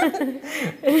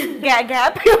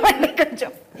గ్యాప్ ఇవ్వండి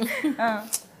కొంచెం.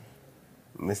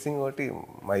 మిస్సింగ్ ఒకటి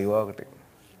మా యువ ఒకటి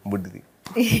బుడ్డిది,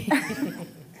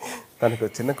 తనకు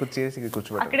చిన్న కుర్చీ వేసి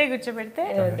కూర్చోబెట్టి అక్కడే కూర్చోబెడితే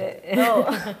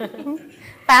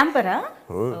ప్యాంపరా?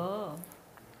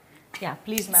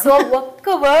 ప్లీజ్. సో ఒక్క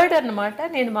వర్డ్ అన్నమాట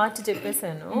నేను మార్చి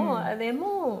చెప్పేశాను. అదేమో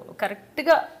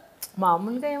కరెక్ట్గా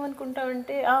మామూలుగా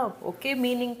ఏమనుకుంటామంటే ఒకే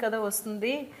మీనింగ్ కదా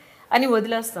వస్తుంది అని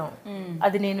వదిలేస్తాం.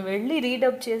 అది నేను వెళ్ళి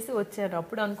రీడప్ చేసి వచ్చాను.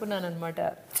 అప్పుడు అనుకున్నాను అనమాట,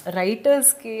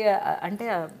 రైటర్స్కి అంటే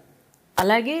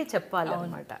అలాగే చెప్పాలి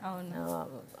అనమాట.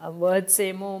 వర్డ్స్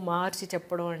ఏమో మార్చి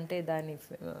చెప్పడం అంటే దాని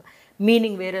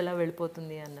మీనింగ్ వేరేలా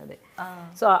వెళ్ళిపోతుంది అన్నది.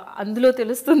 సో అందులో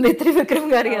తెలుస్తుంది త్రివిక్రమ్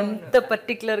గారు ఎంత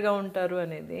పర్టికులర్గా ఉంటారు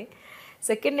అనేది.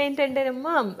 సెకండ్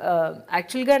ఏంటంటేనేమో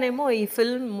యాక్చువల్గానేమో ఈ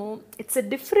film it's a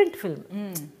different film.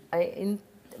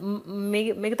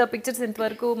 మిగతా పిక్చర్స్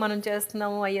ఇంతవరకు మనం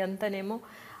చేస్తున్నాము అవి అంతానేమో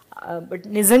బట్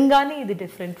నిజంగానే ఇది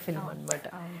డిఫరెంట్ ఫిల్మ్ అనమాట.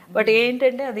 బట్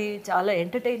ఏంటంటే అది చాలా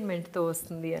ఎంటర్టైన్మెంట్తో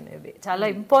వస్తుంది అనేది చాలా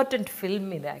ఇంపార్టెంట్ ఫిల్మ్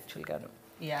ఇది యాక్చువల్గాను.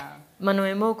 మనం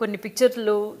ఏమో కొన్ని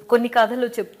పిక్చర్లు కొన్ని కథలు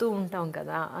చెప్తూ ఉంటాం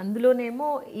కదా, అందులోనేమో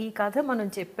ఈ కథ మనం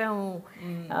చెప్పాము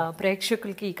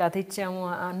ప్రేక్షకులకి ఈ కథ ఇచ్చాము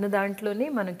అన్న దాంట్లోనే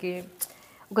మనకి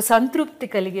ఒక సంతృప్తి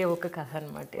కలిగే ఒక కథ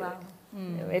అనమాట.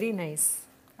 Very nice.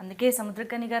 అందుకే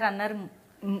సముద్రకని గారు అన్నారు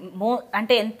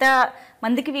అంటే ఎంత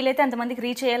మందికి వీలైతే అంతమందికి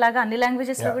రీచ్ అయ్యేలాగా అన్ని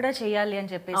లాంగ్వేజెస్లో కూడా చేయాలి అని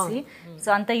చెప్పేసి. సో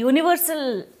అంత యూనివర్సల్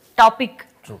టాపిక్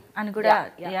అని కూడా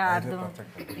అర్థం.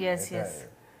 Yes yes.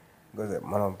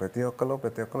 మనం ప్రతి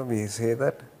ఒక్కరు వి సే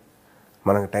దట్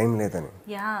మనకు టైం లేదని.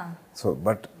 సో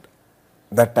బట్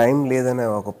ద టైం లేదనే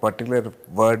ఒక పర్టికులర్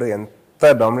వర్డ్ ఎంత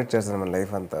డామినేట్ చేస్తుంది మన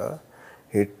లైఫ్ అంతా.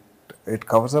 It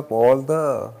covers up all the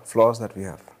flaws that we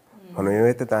have. మనం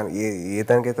ఏమైతే ఏ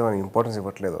దానికైతే మనం ఇంపార్టెన్స్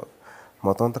ఇవ్వట్లేదో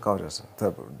మొత్తం అంతా కవర్ చేస్తాం.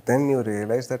 Then you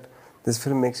realise that this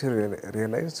film makes you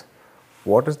realise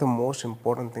what is the most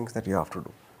important things that you have to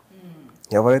do.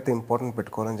 ఎవరైతే important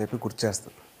పెట్టుకోవాలని చెప్పి గుర్తు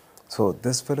చేస్తుంది. So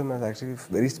this film is actually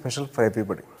very special for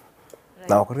everybody.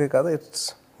 నా ఒకరికే కాదు, it's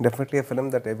definitely a film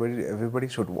that everybody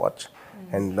should watch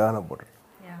and learn about it.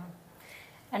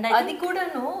 And అది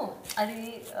కూడాను అది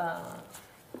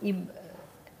ఈ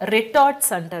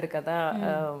రిటార్ట్స్ అంటారు కదా,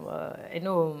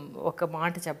 యూనో ఒక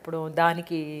మాట చెప్పడం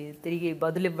దానికి తిరిగి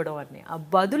బదులు ఇవ్వడం అని. ఆ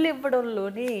బదులు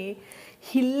ఇవ్వడంలోనే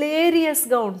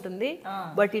హిలేరియస్గా ఉంటుంది,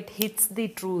 but it hits the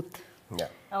truth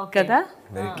కదా.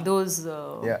 Those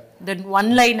that one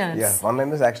liners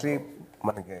actually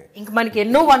మనకి ఇంకా మనకి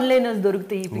ఎన్నో వన్ లైనర్స్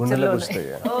దొరుకుతాయి ఈ పిక్చర్లో.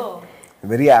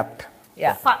 Very apt.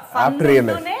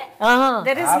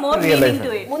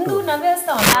 ముందు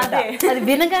నవ్వేస్తాం అన్నమాట, అది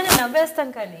వినగానే నవ్వేస్తాం,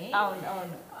 కానీ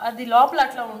అది లోపల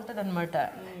అట్లా ఉంటది అనమాట.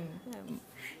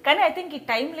 కానీ ఐ థింక్ ఈ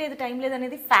టైం లేదు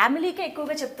అనేది ఫ్యామిలీకే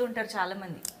ఎక్కువగా చెప్తూ ఉంటారు చాలా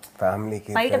మంది.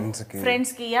 ఫ్యామిలీకి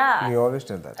ఫ్రెండ్స్ కి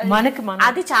మనకి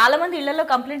అది చాలా మంది ఇళ్లలో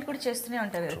కంప్లైంట్ కూడా చేస్తూనే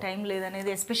ఉంటారు టైం లేదనేది,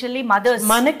 ఎస్పెషల్లీ మదర్స్.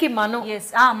 మనకి మనం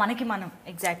మనకి మనం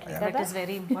exactly that is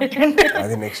very important.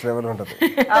 అది నెక్స్ట్ లెవెల్ ఉంటుంది.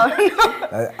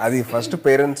 అది first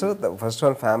parents, first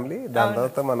one family, దాని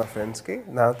తర్వాత మన ఫ్రెండ్స్ కి,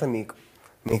 దాని తర్వాత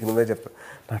నీకు నువ్వే చెప్తావు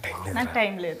నాకు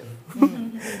టైం లేదు.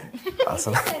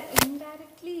 అసలు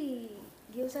indirectly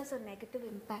gives us a negative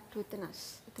impact within us.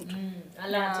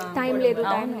 Time లేదు.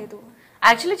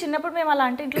 యాక్చువల్లీ చిన్నప్పుడు మేము అలా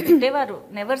అంటే ఇంట్లో తిట్టేవారు,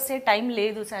 నెవర్ సే టైం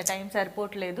లేదు, టైం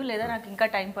సరిపోవట్లేదు, లేదా నాకు ఇంకా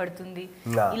టైం పడుతుంది,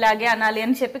 ఇలాగే అనాలి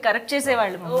అని చెప్పి కరెక్ట్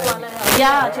చేసేవాళ్ళు.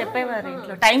 చెప్పేవారు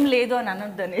ఇంట్లో టైం లేదు అని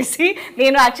అనొద్దు అనేసి.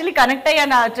 నేను యాక్చువల్లీ కనెక్ట్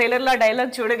అయ్యాను ఆ ట్రైలర్లో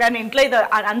డైలాగ్ చూడగానే, ఇంట్లో ఇది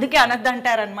అందుకే అనొద్దు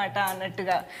అంటారనమాట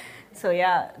అన్నట్టుగా. So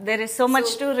there is so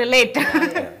much to relate.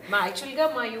 యాక్చువల్గా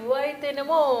మా యువ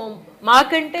అయితేనేమో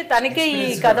మాకంటే తనకే ఈ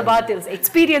కథ బాగా తెలుసు,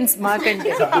 ఎక్స్పీరియన్స్ మాకంటే.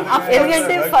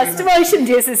 ఎందుకంటే ఫస్ట్ వర్షన్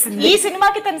చేసేసింది ఈ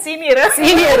సినిమాకి తన senior.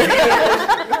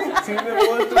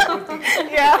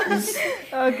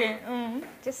 Okay,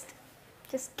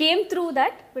 just came through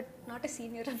that, but not a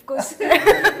senior, of course.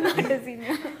 Not a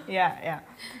senior.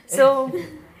 So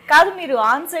కాదు, మీరు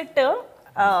ఆన్ సెట్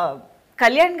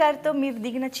కళ్యాణ్ గారితో మీరు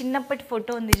దిగిన చిన్నప్పటి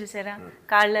ఫోటో ఉంది చూసారా,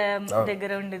 కాళ్ళ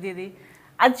దగ్గర ఉండేది,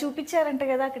 అది చూపించారంట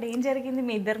కదా, అక్కడ ఏం జరిగింది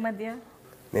మీ ఇద్దరి మధ్య?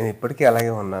 నేను ఇప్పటికీ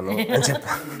అలాగే ఉన్నాను అని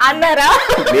చెప్పాను. అన్నారా?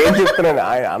 నేను చెప్తున్నాను,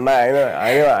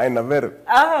 ఆయన నవ్వారు.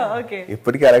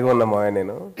 ఇప్పటికీ అలాగే ఉన్నాము.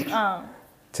 నేను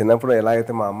చిన్నప్పుడు ఎలా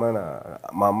అయితే మా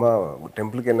అమ్మ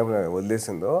టెంపుల్కి వెళ్ళినప్పుడు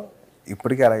వదిలేసిందో,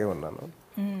 ఇప్పటికీ అలాగే ఉన్నాను.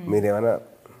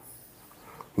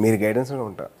 మీరు గైడెన్స్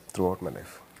ఉంటా through out my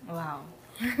life.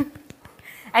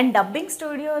 And dubbing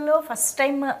స్టూడియోలో ఫస్ట్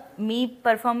టైం మీ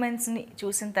పర్ఫార్మెన్స్ని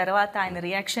చూసిన తర్వాత ఆయన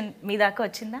రియాక్షన్ మీ దాకా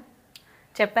వచ్చిందా?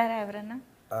 చెప్పారా ఎవరన్నా?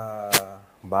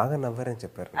 బాగా నవ్వారని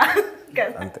చెప్పారు,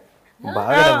 అంతే.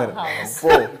 బాగా నవ్వారు.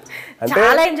 అంటే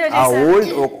ఆ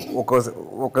ఓల్డ్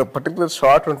ఒక పర్టికులర్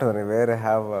షార్ట్ ఉంటుంది వేరే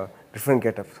హ్యావ్ డిఫరెంట్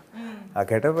గెటప్. ఆ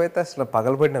గెటప్ అయితే అసలు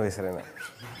పగలబడిన వేసారు.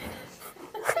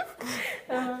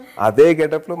 అదే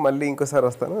గెటప్లో మళ్ళీ ఇంకోసారి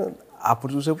వస్తాను,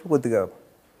 అప్పుడు చూసేప్పుడు కొద్దిగా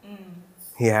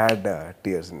he had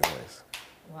tears in his eyes.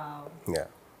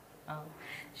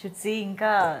 Should see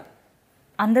ఇంకా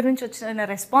అందరి నుంచి వచ్చిన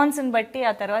రెస్పాన్స్ని బట్టి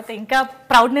ఆ తర్వాత ఇంకా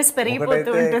ప్రౌడ్నెస్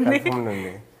పెరిగిపోతూ ఉంటుంది.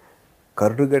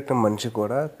 కరుడు గట్టిన మనిషి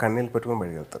కూడా కన్నీళ్ళు పెట్టుకుని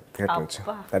బయటకు వెళ్తారు థియేటర్ నుంచి.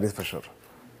 That is for sure.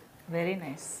 Very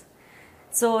nice.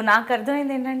 So నాకు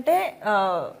అర్థమైంది ఏంటంటే,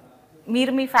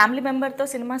 మీరు మీ ఫ్యామిలీ మెంబర్తో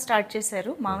సినిమా స్టార్ట్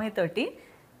చేశారు, మామయ్య తోటి,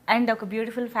 అండ్ ఒక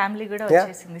బ్యూటిఫుల్ ఫ్యామిలీ కూడా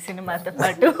వచ్చేసింది సినిమాతో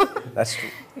పాటు,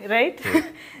 right?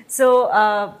 So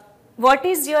what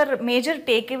is your major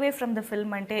take away from the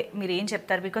film అంటే మీరు ఏం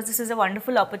చెప్తారు? Because this is a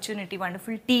wonderful opportunity,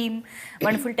 wonderful team,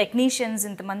 wonderful technicians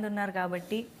ఇంతమంది ఉన్నారు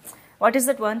కాబట్టి, what is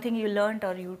that one thing you learned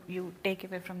are you take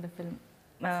away from the film?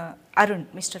 Arun,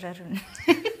 mister Arun.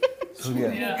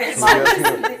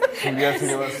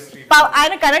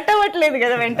 ఆయన connect అవ్వట్లేదు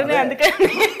కదా వెంటనే, అందుకే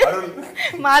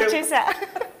మార్చేసా.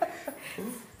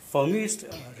 For me it's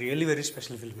really very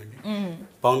special film అండి.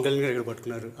 పవన్ కళ్యాణ్ గారు ఇక్కడ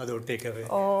పట్టుకున్నారు, అది ఒక టేక్ అవే.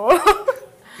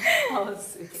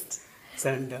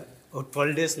 అండ్ ఒక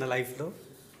 12 days నా లైఫ్లో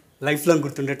లైఫ్ లాంగ్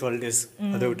గుర్తుండే 12 days,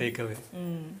 అదొక take away.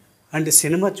 And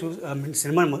cinema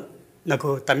cinema నాకు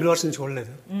తమిళ వర్షన్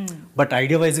చూడలేదు, బట్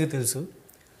ఐడియా వైజ్గా తెలుసు.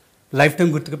 లైఫ్ టైం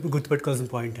గుర్తుపెట్టుకోవాల్సిన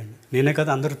పాయింట్ అండి. నేనే కదా,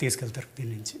 అందరూ తీసుకెళ్తారు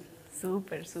దీని నుంచి.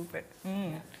 Super super.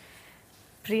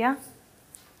 Priya?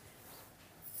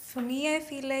 For me, I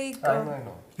feel like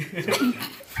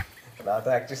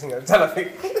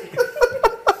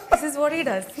this is what he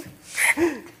does.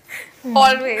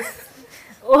 Always.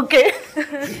 Okay.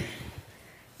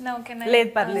 Now can I?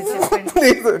 లేదు పర్లేదు, చెప్పండి.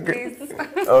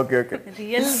 Okay okay.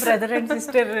 Real brother and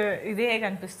sister ఇదే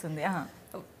కనిపిస్తుంది.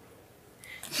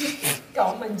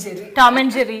 Tom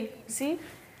and Jerry. See?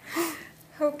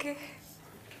 Okay.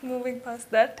 Moving past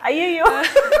that. అయ్యయ్యో,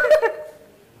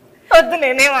 వద్దు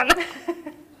నేనేమన్నా.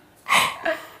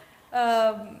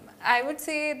 I would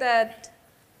say that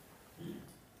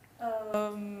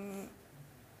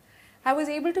I was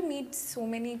able to meet so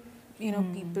many,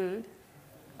 people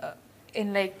in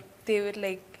like, they were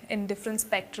like in different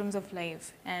spectrums of life.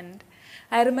 And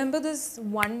I remember this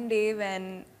one day when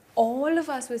all of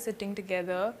us were sitting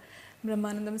together.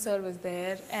 Brahmanandam sir was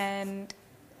there, and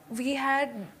we had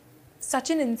such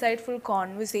an insightful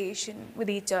conversation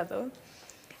with each other.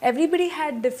 Everybody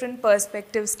had different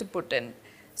perspectives to put in.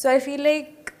 So I feel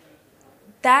like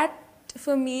that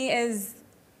for me is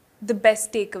the best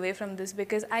takeaway from this,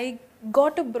 because I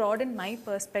got to broaden my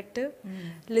perspective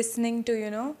listening to,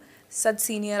 such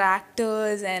senior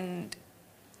actors and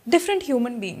different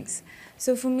human beings. So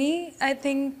for me, I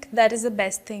think that is the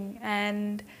best thing.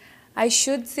 And I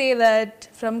should say that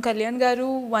from Kalyan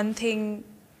Garu, one thing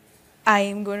I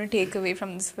am going to take away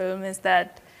from this film is that,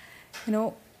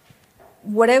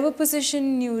 whatever position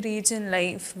you reach in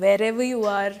life, wherever you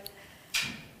are,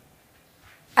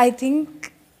 I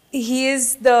think he is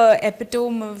the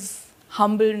epitome of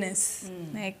humbleness.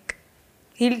 Like,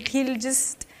 he'll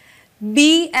just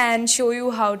be and show you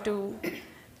how to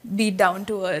be down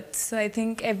to earth. So I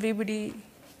think everybody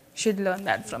should learn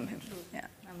that from him. Yeah.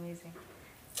 Amazing.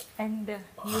 And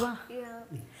you are?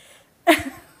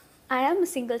 I am a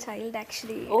single child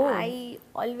actually. I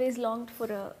always longed for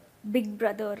a big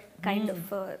brother kind of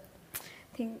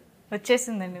thing.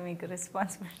 వచ్చేసిందండి మీకు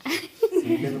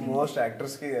responsibility. Most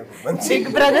actors కి big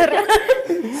brother.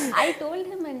 I told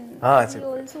him, and he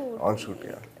also on shoot.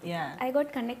 Yeah. I got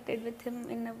connected with him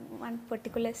in one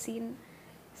particular scene.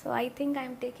 So I think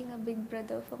I'm taking a big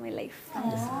brother for my life.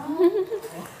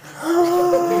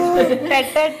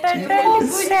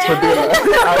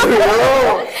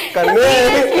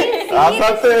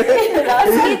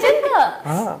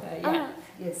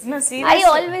 I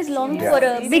always longed for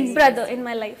a big brother in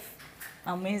my life.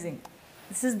 Amazing.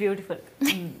 This is beautiful.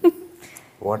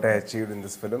 What I achieved in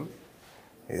this film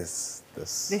is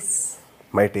this.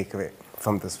 My takeaway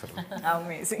from this film.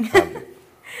 Amazing.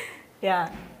 Yeah.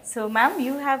 So ma'am,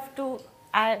 you have to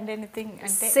add anything?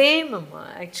 అంటే same అమ్మా,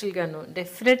 యాక్చువల్గాను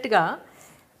డెఫినెట్గా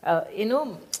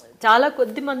చాలా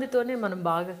కొద్ది మందితోనే మనం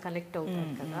బాగా connect అవుతాం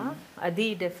కదా, అది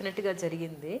డెఫినెట్గా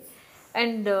జరిగింది.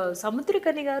 అండ్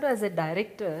సముద్రకని గారు యాజ్ ఎ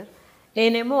డైరెక్టర్,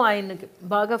 నేనేమో ఆయనకి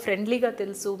బాగా ఫ్రెండ్లీగా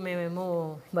తెలుసు, మేమేమో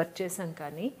వర్క్ చేసాం,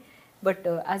 కానీ బట్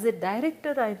యాజ్ ఎ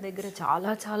డైరెక్టర్ ఆయన దగ్గర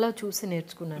చాలా చాలా చూసి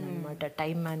నేర్చుకున్నాను అనమాట.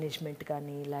 టైం మేనేజ్మెంట్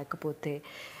కానీ, లేకపోతే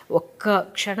ఒక్క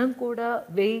క్షణం కూడా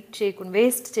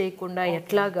వేస్ట్ చేయకుండా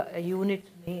ఎట్లాగా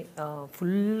యూనిట్ని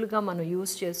ఫుల్గా మనం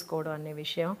యూస్ చేసుకోవడం అనే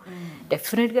విషయం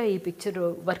డెఫినెట్గా ఈ పిక్చర్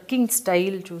వర్కింగ్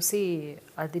స్టైల్ చూసి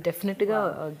అది డెఫినెట్గా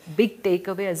big take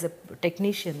away as a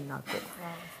technician నాకు.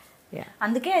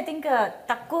 అందుకే ఐ థింక్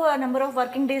తక్కువ నెంబర్ ఆఫ్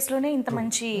వర్కింగ్ డేస్లోనే ఇంత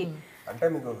మంచి. అంటే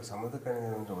మీకు సముద్రకని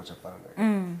గురించి ఒకటి చెప్పాలండి.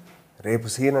 రేపు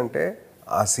సీన్ అంటే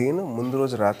ఆ సీన్ ముందు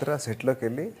రోజు రాత్రి ఆ సెట్లోకి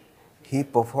వెళ్ళి he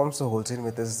performs the whole scene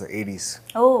with his Aedes.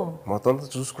 మొత్తం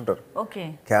చూసుకుంటారు. ఓకే.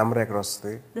 కెమెరా ఎక్కడ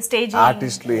వస్తుంది,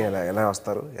 ఆర్టిస్టులు ఎలా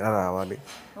వస్తారు, ఎలా రావాలి,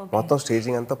 మొత్తం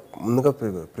స్టేజింగ్ అంతా ముందుగా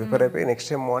ప్రిపేర్ అయిపోయి next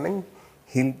day morning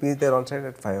he'll be there on side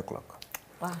at 5 o'clock.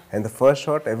 And the first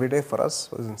shot every day for us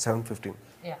was in 7:15.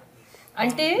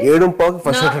 అంటే 7:15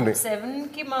 ఫస్ట్ షాట్ అండి.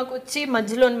 7కి మాకు వచ్చి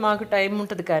మధ్యలో మాకు టైం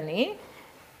ఉంటుంది, కానీ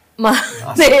మా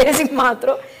స్టేజింగ్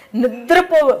మాత్రం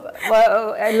నిద్రపో.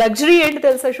 లగ్జరీ ఏంటి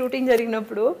తెలుసా, షూటింగ్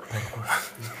జరిగినప్పుడు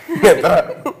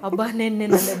అబ్బా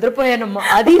నేను నిద్రపోయానమ్మా,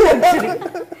 అది లగ్జరీ.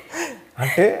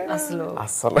 అంటే అసలు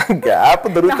గ్యాప్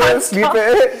దొరుకుతుంది, స్లీప్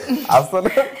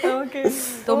అసలు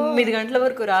 9 గంటల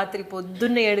వరకు, రాత్రి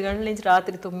పొద్దున్న 7 గంటల నుంచి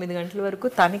రాత్రి 9 గంటల వరకు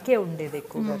తనకే ఉండేది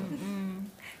ఎక్కువగా.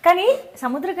 కానీ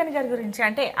సముద్రకని గారి గురించి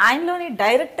అంటే ఆయనలోని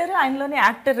డైరెక్టర్ ఆయనలోని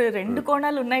యాక్టర్ రెండు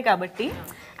కోణాలు ఉన్నాయి కాబట్టి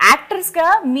యాక్టర్స్గా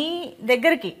మీ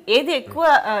దగ్గరికి ఏది ఎక్కువ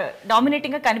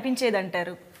డామినేటింగ్గా కనిపించేది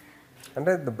అంటారు?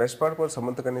 అంటే the best part for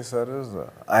సమంతకని sir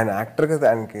ఆయన యాక్టర్గా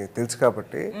ఆయనకి తెలుసు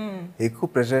కాబట్టి ఎక్కువ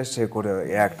ప్రెషరైజ్ చేయకూడదు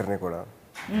ఏ యాక్టర్ని కూడా.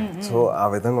 సో ఆ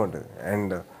విధంగా ఉంటుంది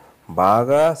అండ్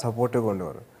బాగా సపోర్టివ్గా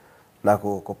ఉండేవారు. నాకు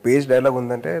ఒక పేజ్ డైలాగ్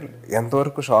ఉందంటే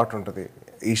ఎంతవరకు షార్ట్ ఉంటుంది,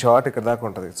 ఈ షార్ట్ ఇక్కడ దాకా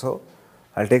ఉంటుంది, సో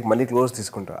ఐ టేక్ మళ్ళీ క్లోజ్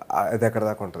తీసుకుంటా, అది ఎక్కడ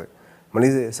దాకా ఉంటుంది, మళ్ళీ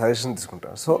సజెషన్ తీసుకుంటా.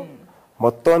 సో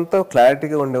మొత్తం అంతా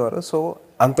క్లారిటీగా ఉండేవారు. సో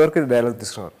అంతవరకు డైలాగ్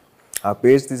తీసుకున్నారు. ఆ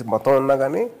పేజ్ తీసి మొత్తం ఉన్నా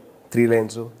కానీ 3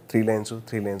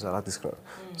 lines అలా తీసుకున్నారు.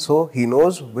 So he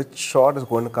knows which short is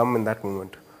going to come in that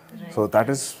moment. So that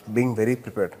is being very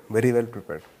prepared, very well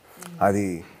prepared. అది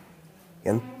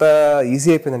ఎంత ఈజీ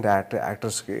అయిపోయిందంటే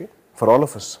యాక్టర్స్కి, ఫర్ ఆల్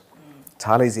ఆఫ్ అస్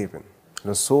చాలా ఈజీ అయిపోయింది. It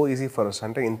was so easy for us.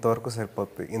 అంటే ఇంతవరకు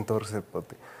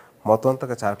సరిపోద్ది మొత్తం అంతా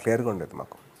చాలా క్లియర్గా ఉండేది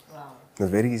మాకు. It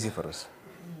was very easy for us.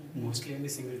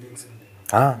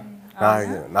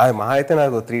 నాది మహా అయితే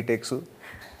నాకు 3 takes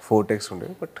 4 takes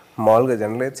ఉండేవి. బట్ మామూలుగా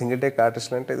జనరల్ అయితే సింగిల్ టేక్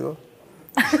ఆర్టిస్ట్లు అంటే ఇదిగో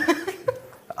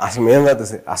అసలు మేము కాదు,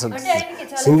 అసలు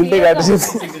single take artist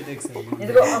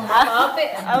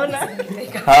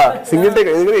single take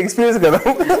ఎందుకంటే ఎక్స్పీరియన్స్ కదా.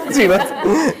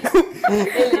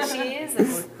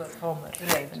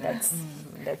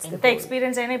 ఎంత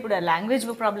ఎక్స్పీరియన్స్ అయినా ఇప్పుడు లాంగ్వేజ్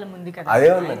ప్రాబ్లం ఉంది కదా, అదే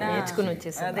ఉందండి. నేర్చుకుని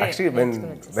వచ్చేసాను. Actually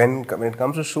when it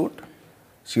comes to shoot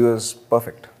she was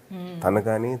perfect. తను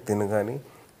కానీ తిను కానీ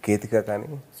కేతిక కానీ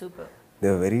super, they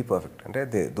are very perfect. అంటే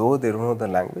they don't know the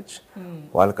language,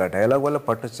 వాళ్ళకి ఆ డైలాగ్ వల్ల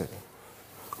పట్టొచ్చేది.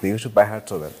 They use to buy heart.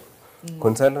 So that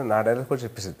కొన్నిసార్లు నా డైలాగ్ కూడా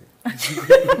చెప్పేసింది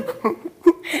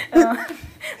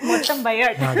మొత్తం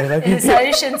బయట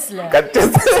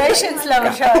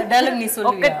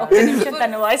ఒక్క నిమిషం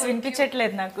తన వాయిస్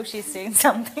వినిపించట్లేదు నాకు. She saying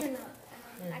something.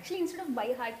 Actually, instead of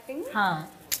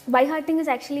by hearting is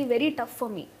actually very tough for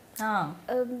me.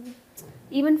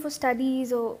 Even for studies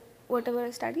or whatever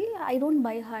I study, I don't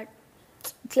by heart.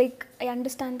 It's like I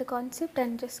understand the concept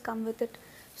and just come with it.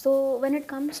 So when it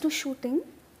comes to shooting,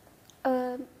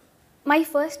 my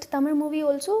first Tamil movie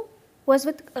also was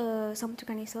with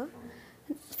Samchukani sir.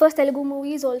 First Telugu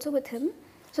movie is also with him.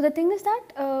 So the thing is that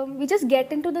we just get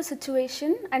into the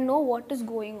situation and know what is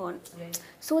going on,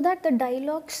 so that the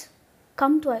dialogues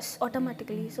come to us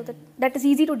automatically. So that is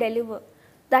easy to deliver.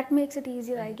 That makes it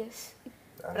easier, I guess.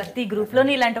 ప్రతి group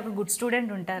లోని ఇలాంటి ఒక good student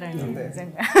ఉంటారండి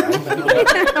నిజంగా.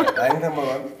 Rank number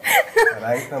 1,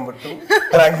 rank number 2,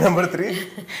 rank number 3,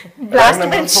 last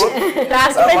bench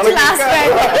last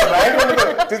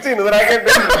నువ్వు rank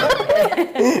అంటే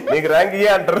నీకు rank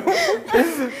ఇయ్య అంటారు.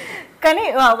 కానీ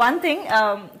వన్ థింగ్,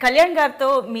 కళ్యాణ్ గారితో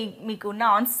మీకు ఉన్న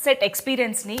ఆన్ సెట్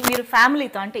ఎక్స్పీరియన్స్ని మీరు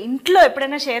ఫ్యామిలీతో అంటే ఇంట్లో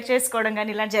ఎప్పుడైనా షేర్ చేసుకోవడం కానీ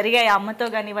ఇలా జరిగాయి? అమ్మతో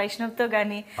కానీ వైష్ణవ్తో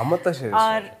కానీ? అమ్మతో share,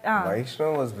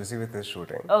 Vaishnav was busy with his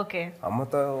shooting. Okay,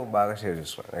 అమ్మతో బాగా షేర్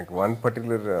చేసుకున్నాను. లైక్ వన్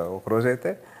పర్టికులర్ ఒక రోజు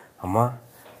అయితే, అమ్మా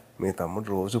మీ తమ్ముడు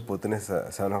రోజు పొద్దున్నే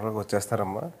 7 o'clock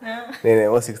వచ్చేస్తారమ్మా,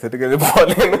 నేనేమో 6:30కి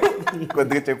వెళ్ళిపోలేను,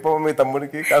 కొద్దిగా చెప్పమ్మా మీ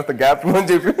తమ్ముడికి కాస్త గ్యాప్ అని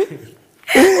చెప్పి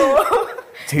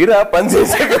చీరా పని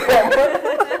చేసే.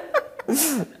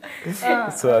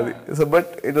 సో అది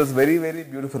but it was very very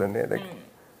beautiful అండి. Like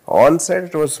on side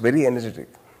it was very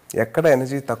energetic. ఎక్కడ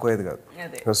ఎనర్జీ తక్కువేది కాదు.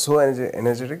 It was so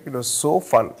energetic, it was so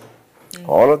fun.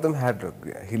 All of them had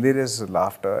hilarious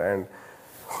laughter and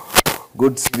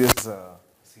good serious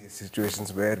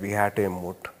situations where we had to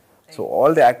emote. So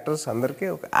all the actors అందరికీ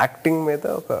ఒక acting మీద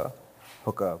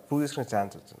ఒక prove చేసుకునే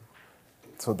chance వచ్చింది.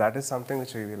 So that is something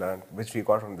which we learn, which we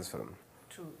got from this film.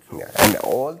 Yeah, and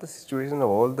all the situations,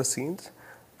 all the scenes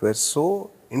were so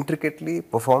intricately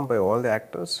performed by all the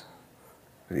actors.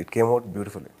 It came out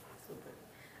beautifully.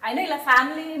 అయినా ఇలా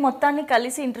family మొత్తాన్ని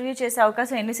కలిసి interview చేసే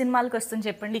అవకాశం ఎన్ని సినిమాలకు వస్తుంది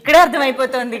చెప్పండి? ఇక్కడే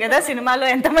అర్థమైపోతుంది కదా సినిమాలో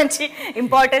ఎంత మంచి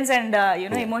ఇంపార్టెన్స్ అండ్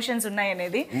యునో ఎమోషన్స్ ఉన్నాయి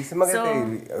అనేది. ఈ సినిమాకి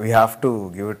అయితే we have to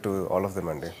give it to all of them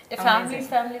అండి.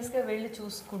 ఫ్యామిలీస్ గా వెళ్ళి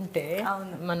చూసుకుంటే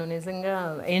మనం నిజంగా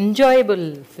ఎంజాయబుల్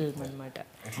ఫిల్మ్ అన్నమాట.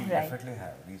 It will definitely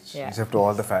reach up to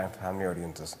all the family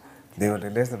audiences. They will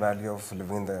realize the value of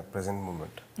living in the present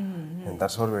moment. And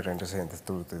that's what we're trying to say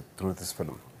through this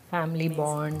film. Family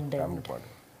bond.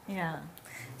 Yeah,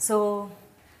 so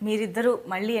మీరిద్దరూ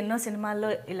మళ్ళీ ఎన్నో సినిమాల్లో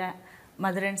ఇలా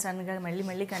mother and sun గా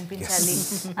మళ్ళీ కనిపించాలి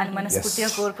అని మనస్ఫూర్తిగా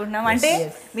కోరుకుంటున్నాం. అంటే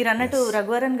మీరు అన్నట్టు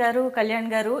రఘువరన్ గారు, కళ్యాణ్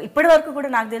గారు ఇప్పటి వరకు కూడా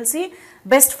నాకు తెలిసి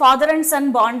best father and son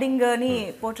bonding అని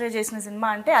పోర్ట్రే చేసిన సినిమా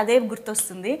అంటే అదే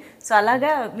గుర్తొస్తుంది. సో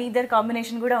అలాగా మీ ఇద్దరు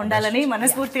కాంబినేషన్ కూడా ఉండాలని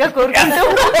మనస్ఫూర్తిగా కోరుకుంటాం.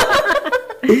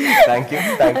 థ్యాంక్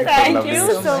యూ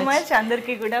సో మచ్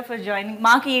అందరికీ కూడా ఫర్ జాయినింగ్,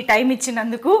 మాకు ఈ టైం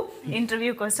ఇచ్చినందుకు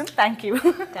ఇంటర్వ్యూ కోసం. Thank you.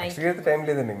 టైం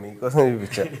లేదండి, మీకోసం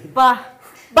చూపించాను.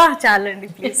 బా చాలండి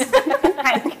ప్లీజ్.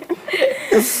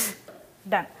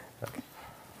 డన్.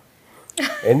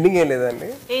 ఎండింగ్ ఏం లేదండి.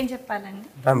 ఏం చెప్పాలండి?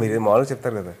 మీరు మామూలుగా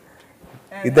చెప్తారు కదా,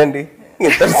 ఇదండి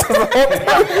ఇద్దరు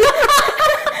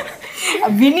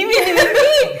విని విని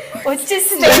విని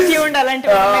వచ్చేసి అలాంటి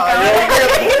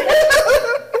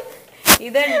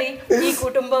ఇదండి ఈ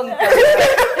కుటుంబం.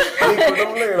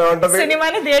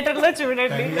 సినిమాని థియేటర్ లో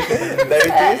చూడండి.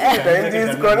 దయచేసి టైం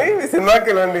తీసుకొని సినిమాకి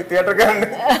వెళ్ళండి, థియేటర్కి వెళ్ళండి.